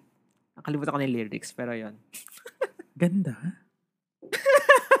escape? Nakalimutan ko na yung lyrics, pero yon. Ganda.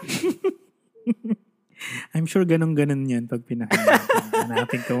 I'm sure ganun-ganun yan pag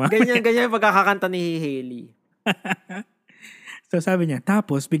hanapin ko. Ganyan yung pagkakakanta ni Hailey. So sabi niya,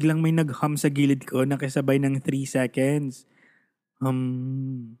 tapos biglang may nag-hum sa gilid ko na kasabay ng 3 seconds.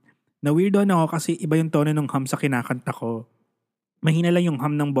 Na-weirdo na ako kasi iba yung tono ng hum sa kinakanta ko. Mahina lang yung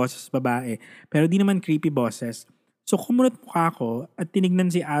hum ng boses babae, pero di naman creepy boses. So kumunot mukha ko at tinignan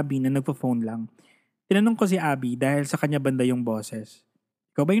si Abby na nagpo-phone lang. Tinanong ko si Abby dahil sa kanya banda yung boses.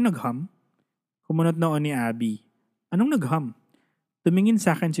 Ikaw ba yung nag-hum? Kumunot noon ni Abby. Anong nag-hum? Tumingin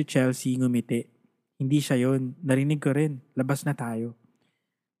sa akin si Chelsea, ngumiti. Hindi siya yun. Narinig ko rin. Labas na tayo.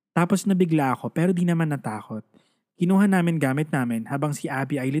 Tapos nabigla ako pero di naman natakot. Kinuha namin gamit namin habang si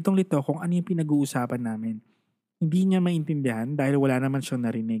Abby ay litong-lito kung ano yung pinag-uusapan namin. Hindi niya maintindihan dahil wala naman siyang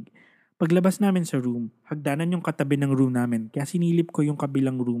narinig. Paglabas namin sa room, hagdanan yung katabi ng room namin kaya sinilip ko yung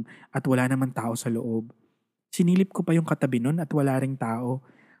kabilang room at wala naman tao sa loob. Sinilip ko pa yung katabi nun at wala ring tao.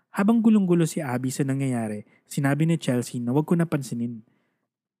 Habang gulong-gulo si Abby sa nangyayari, sinabi ni Chelsea na wag ko napansinin.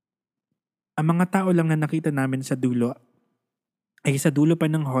 Ang mga tao lang na nakita namin sa dulo ay sa dulo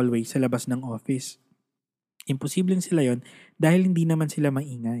pa ng hallway sa labas ng office. Imposibleng sila yon dahil hindi naman sila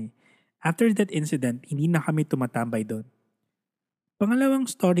maingay. After that incident, hindi na kami tumatambay doon. Pangalawang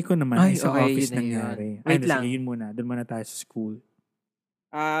story ko naman ay sa office nangyari. Wait lang. Sige, yun muna. Doon muna tayo sa school.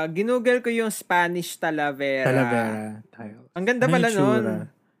 Ginugel ko yung Spanish Talavera. Talavera tiles. Ang ganda Ano pala yung tsura? nun.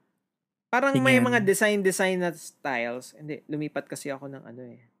 Parang Tingnan. may mga design na styles. Hindi, lumipat kasi ako ng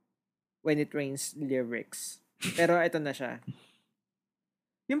When It Rains lyrics. Pero ito na siya.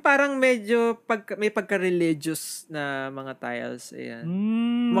 Yung parang medyo may pagka-religious na mga tiles. Ayan.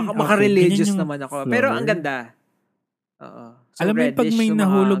 Maka-religious Ganyan yung naman ako. floor. Pero ang ganda. Oo. So, Alam mo yung pag reddish may yung mga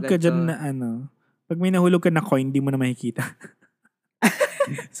nahulog ka ganito. dyan na pag may nahulog ka na coin, hindi mo na makikita.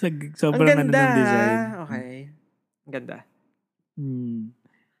 Ang Sobrang ganda. ng design. Okay. Ang ganda. Hmm.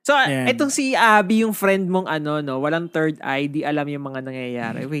 So, Ayan. itong si Abby, yung friend mong walang third eye, di alam yung mga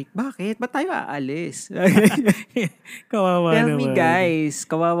nangyayari. Wait, bakit? Ba't tayo aalis? Kawawa Tell naman. me guys,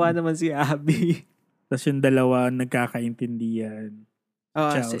 kawawa naman si Abby. Tapos yung dalawa nagkakaintindihan.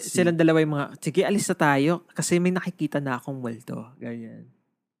 Chelsea. Silang dalawa yung mga, sige, alis na tayo kasi may nakikita na akong multo. Ganyan.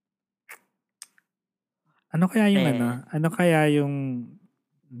 Ano kaya yung Ano kaya yung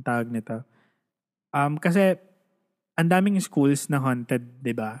tawag nito? Kasi ang daming schools na haunted,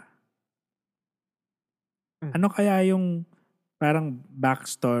 'di ba? Ano kaya yung parang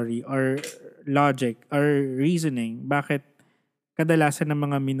backstory or logic or reasoning bakit kadalasan ng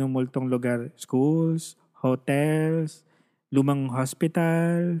mga minumultong lugar, schools, hotels, lumang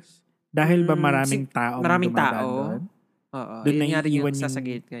hospitals, dahil ba maraming tao doon? Oo. Doon Yun nga rin yung naiiwan yung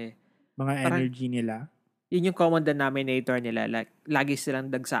sasagit ko eh. mga Parang, energy nila. Yun yung common denominator nila. Like, lagi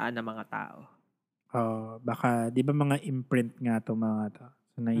silang dagsaan ng mga tao. Baka, di ba mga imprint nga to mga to?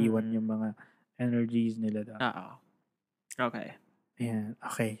 So, naiwan yung mga energies nila doon. Oo. Okay. Ayan,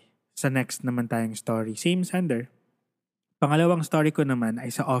 okay. Sa next naman tayong story. Same sender. Pangalawang story ko naman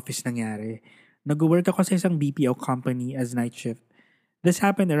ay sa office nangyari. Nag-work ako sa isang BPO company as night shift. This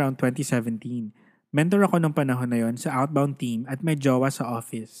happened around 2017. Mentor ako ng panahon na yon sa outbound team at may jowa sa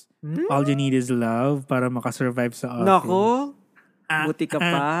office. All you need is love para makasurvive sa office. Nako, buti ka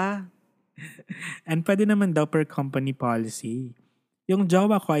pa. And pwede naman daw per company policy. Yung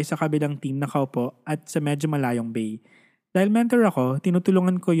jowa ko ay sa kabilang team nakaupo at sa medyo malayong bay. Dahil mentor ako,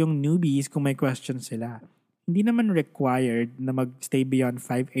 tinutulungan ko yung newbies kung may questions sila. Hindi naman required na mag-stay beyond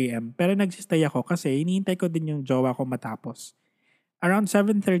 5 a.m. pero nagsistay ako kasi hinihintay ko din yung jowa ko matapos. Around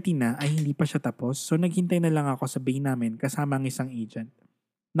 7:30 na ay hindi pa siya tapos so naghintay na lang ako sa bay namin kasama ang isang agent.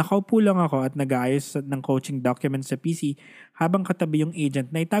 Nakaupo lang ako at nag-aayos ng coaching documents sa PC habang katabi yung agent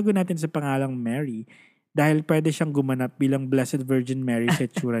na itago natin sa pangalang Mary dahil pwede siyang gumanap bilang Blessed Virgin Mary sa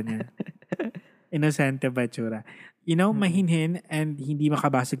itsura niya. Inosente ba itsura? You know, mahinhin and hindi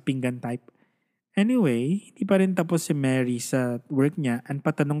makabasag pinggan type. Anyway, hindi pa rin tapos si Mary sa work niya at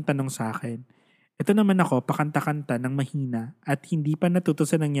patanong-tanong sa akin. Ito naman ako, pakanta-kanta ng mahina at hindi pa natuto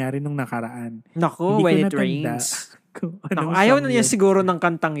sa nangyari nung nakaraan. Naku, when it rains. Naku, ayaw na niya siguro ng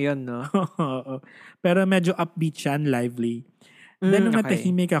kantang yon, no? Pero medyo upbeat siya and lively. Then nung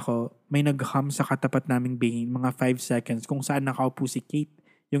natahimik ako, may nag-hum sa katapat naming bingin mga 5 seconds kung saan nakaupo si Kate,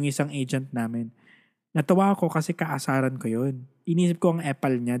 yung isang agent namin. Natawa ako kasi kaasaran ko yun. Inisip ko ang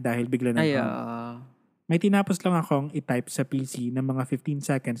epal niya dahil bigla nag-hum. May tinapos lang akong i-type sa PC ng mga 15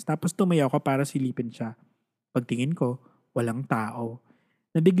 seconds tapos tumayo ako para silipin siya. Pagtingin ko, walang tao.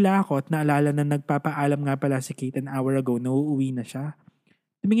 Nabigla ako at naalala na nagpapaalam nga pala si Kate an hour ago na uuwi na siya.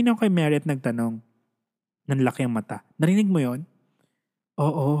 Tumingin ako kay Mary at nagtanong. Nanlaki ang mata. Narinig mo yon?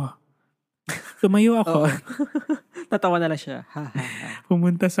 Oo. Tumayo ako. Tatawa na lang siya.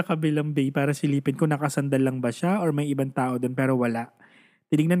 Pumunta sa kabilang bay para silipin kung nakasandal lang ba siya or may ibang tao doon pero wala.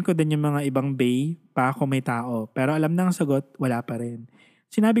 Tinignan ko din yung mga ibang bay pa kung may tao. Pero alam na ang sagot, wala pa rin.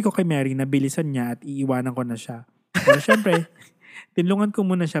 Sinabi ko kay Mary na bilisan niya at iiwanan ko na siya. Pero syempre, tinulungan ko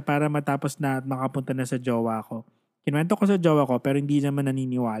muna siya para matapos na at makapunta na sa jowa ko. Kinuwento ko sa jowa ko pero hindi naman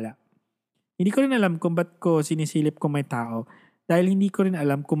naniniwala. Hindi ko rin alam kung ba't ko sinisilip kung may tao dahil hindi ko rin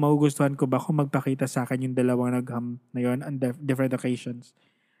alam kung magugustuhan ko ba kung magpakita sa akin yung dalawang nag-hum na yun on different occasions.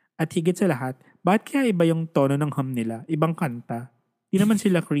 At higit sa lahat, bakit kaya iba yung tono ng hum nila? Ibang kanta. Di naman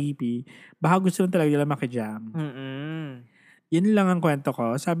sila creepy. Baka gusto lang talaga nila makijam. Yun lang ang kwento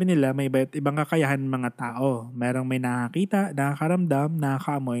ko. Sabi nila may iba't ibang kakayahan ng mga tao. Merong may nakakita, nakakaramdam,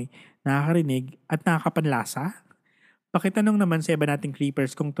 nakakaamoy, nakakarinig, at nakakapanlasa. Pakitanong naman sa iba nating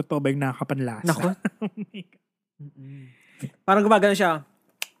creepers kung totoo ba yung nakakapanlasa. Naku. Parang gumagano siya.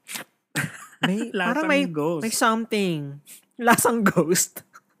 Parang may ghost. May something. Lasang ghost.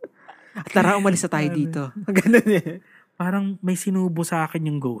 At tara, umalis na tayo dito. Ganun eh. Parang may sinubo sa akin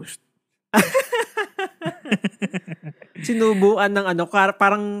yung ghost. Sinubuan ng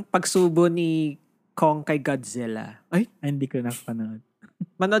parang pagsubo ni Kong kay Godzilla. Ay, hindi ko nakapanood.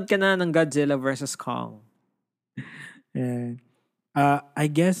 Manood ka na ng Godzilla versus Kong. I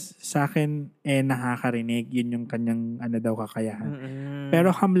guess sa akin nakakarinig. Yun yung kanyang kakayahan.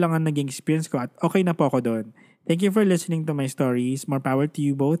 Pero ham lang ang naging experience ko at okay na po ako doon. Thank you for listening to my stories. More power to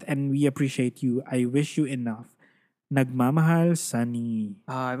you both and we appreciate you. I wish you enough. Nagmamahal, Sunny.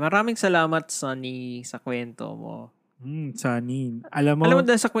 Maraming salamat, Sunny, sa kwento mo. Sunny. Alam mo, Alam mo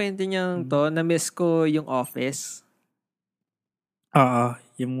dahil sa kwento niyang to, na-miss ko yung office.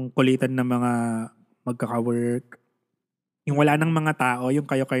 yung kulitan ng mga magkaka-work. Yung wala nang mga tao, yung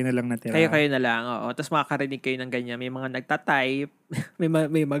kayo-kayo na lang natira. Kayo na lang, oo. Tapos makakarinig kayo ng ganyan. May mga nagtatype, may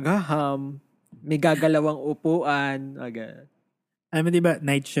maghaham, may gagalawang upuan. Aga. Alam mo, di ba,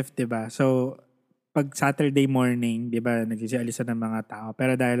 night shift, di ba? So, pag Saturday morning, di ba, nagsisialisan ng mga tao.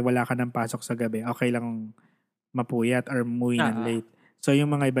 Pero dahil wala ka ng pasok sa gabi, okay lang mapuyat or umuwi ng late. So, yung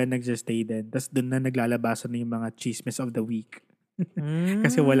mga iba nagsistay din. Tapos doon na naglalabasan na yung mga chismes of the week.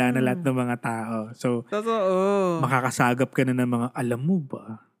 Kasi wala na lahat ng mga tao. So, totoo. makakasagap ka na ng mga, alam mo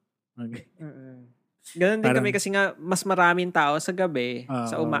ba? Okay. Ganun din kami kasi nga mas maraming tao sa gabi.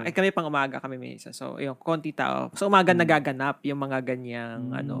 Sa kami pang umaga kami minsan. So, yung konti tao. Sa umaga nagaganap yung mga ganyang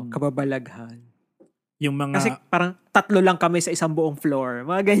kababalaghan. Yung mga... Kasi parang 3 lang kami sa isang buong floor.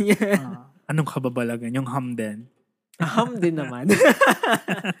 Mga ganyan. Anong kababalagan? Yung hamden? Ham din naman.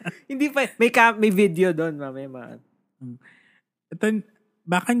 Hindi pa. May video doon. Mamaya. Ito,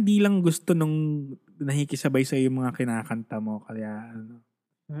 baka hindi lang gusto nung nakikisabay sa yung mga kinakanta mo. Kaya,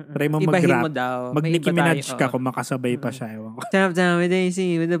 try mo Ibahin mag-rap. mo daw. Mag-Nicki Minaj ka kung makasabay pa siya. Ewan ko. Tap down with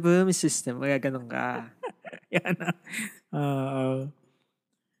AC with the boom system. Kaya ganun ka. Yan na.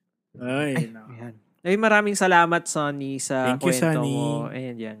 Ay, no. Yan. Ay, maraming salamat, Sonny, sa Thank you, kwento Sonny. mo.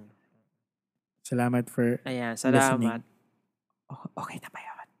 Ayan, yan. Salamat for Salamat. Okay na ba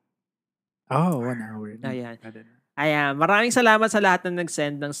yun? 1 hour. Ayan, maraming salamat sa lahat na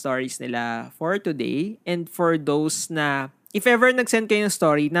nag-send ng stories nila for today. And for those na, if ever nag-send kayo ng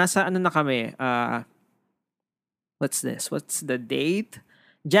story, nasa ano na kami? What's this? What's the date?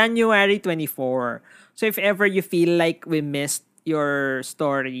 January 24. So if ever you feel like we missed your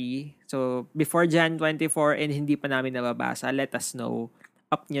story, so before Jan 24 and hindi pa namin nababasa, let us know.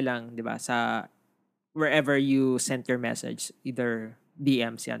 Up nyo lang, di ba? Sa wherever you sent your message, either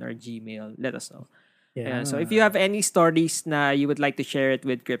DMs yan or Gmail, let us know. Yeah. So if you have any stories na you would like to share it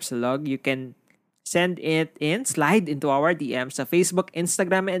with Cripsilog, you can send it in, slide into our DMs sa Facebook,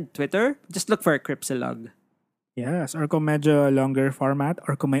 Instagram, and Twitter. Just look for Cripsilog. Yes, or kung medyo longer format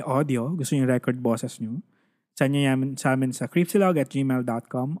or kung may audio, gusto nyo record boses nyo, send nyo yan sa amin sa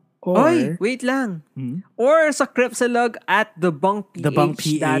cripsilog@gmail.com or... Oy, wait lang. Or sa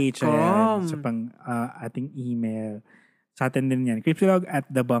cripsilog@thebunkph.com. Sa pang ating email. Sa atin din yan.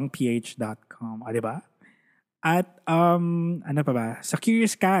 cripsilog@thebunkph.com. Diba? At, ano pa ba? Sa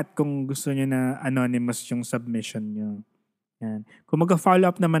Curious Cat, kung gusto nyo na anonymous yung submission nyo. Yan. Kung mag-follow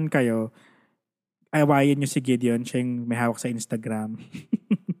up naman kayo, awayin nyo si Gideon. Siya yung may hawak sa Instagram.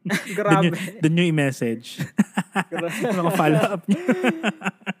 Grabe. Doon nyo i-message. Mga-follow up nyo.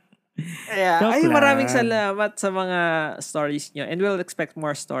 Ay, maraming salamat sa mga stories nyo. And we'll expect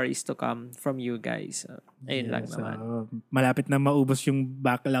more stories to come from you guys. So, ayun lang naman. Malapit na maubos yung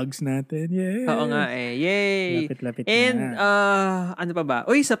backlogs natin. Yay! Oo nga eh. Yay! Lapit And, ano pa ba?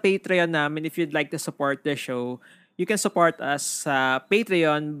 Uy, sa Patreon namin, if you'd like to support the show, you can support us sa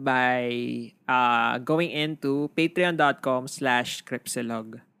Patreon by going into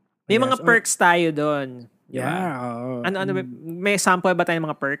patreon.com/cripsilog. May mga perks tayo doon. Diba? Yeah. Ano may sample ba tayo ng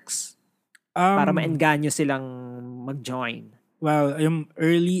mga perks? Para maengganyo silang mag-join. Well, yung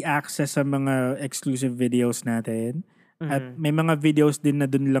early access sa mga exclusive videos natin. At may mga videos din na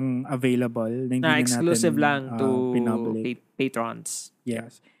dun lang available. Na hindi exclusive natin, lang to pinobulate. patrons.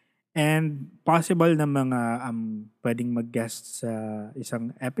 Yes. And possible na mga pwedeng mag-guest sa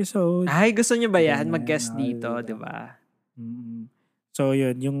isang episode. Ay, gusto nyo ba yan? Mag-guest dito, di ba? So,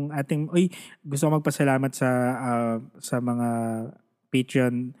 yun. Yung ating... gusto ko magpasalamat sa mga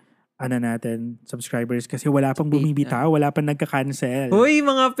Patreon natin, subscribers. Kasi wala pang bumibitaw. Wala pang nagka-cancel. Uy,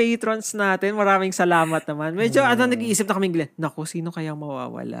 mga patrons natin. Maraming salamat naman. Medyo nag-iisip na kami. Naku, sino kayang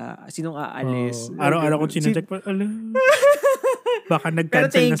mawawala? Sinong aalis? Araw-araw kung sino-check pa. Baka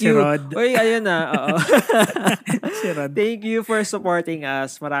nag-cancel na si Rod. Uy, ayun na. Oo. Si Rod. Thank you for supporting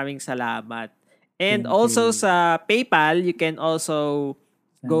us. Maraming salamat. And also sa PayPal, you can also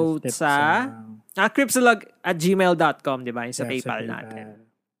go sa cripsilog@gmail.com, di ba? Yung sa PayPal natin.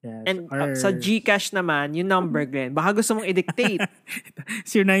 Yes. And sa GCash naman, yung number, Glenn. Baka gusto mong i-dictate.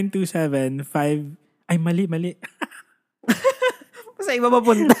 0927-5... Ay, mali. Sa iba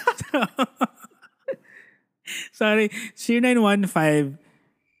mapunta. Sorry. 0915...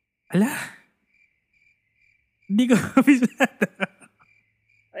 Ala? Hindi ko kabisado.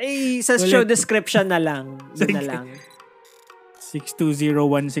 Ay, sa show description na lang. Doon na lang.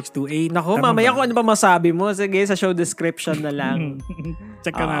 6201628. Naku, mamaya kung ano ba masabi mo. Sige, sa show description na lang.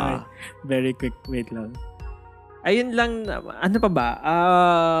 Tsaka nga. Very quick. Wait lang. Ayun lang. Ano pa ba?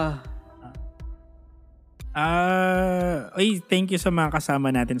 Thank you sa mga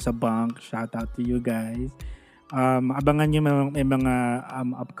kasama natin sa bunk. Shout out to you guys. Abangan nyo may mga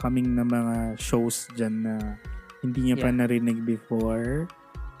upcoming na mga shows dyan na hindi nyo pa narinig before.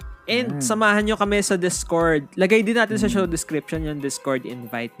 And samahan nyo kami sa Discord. Lagay din natin sa show description yung Discord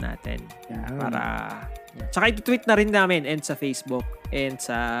invite natin. Para tsaka i-tweet na rin namin and sa Facebook and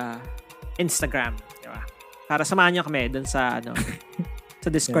sa Instagram. Diba? Para samahan nyo kami dun sa sa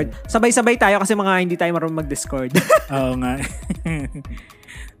Discord. Sabay-sabay tayo kasi mga hindi tayo marunong mag-Discord. Oo nga.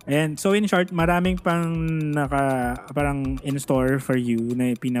 Ayan. So in short, maraming pang parang in store for you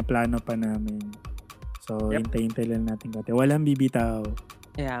na pinaplano pa namin. So hintay-hintay lang natin kasi walang bibitaw.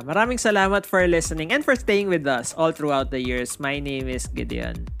 Yeah, maraming salamat for listening and for staying with us all throughout the years. My name is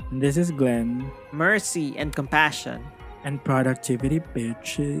Gideon. And this is Glenn. Mercy and compassion. And productivity,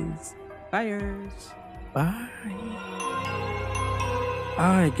 bitches. Buyers. Bye.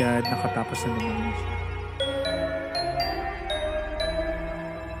 Oh my God, nakatapos na naman siya.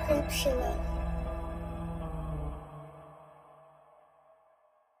 Crip Shalom.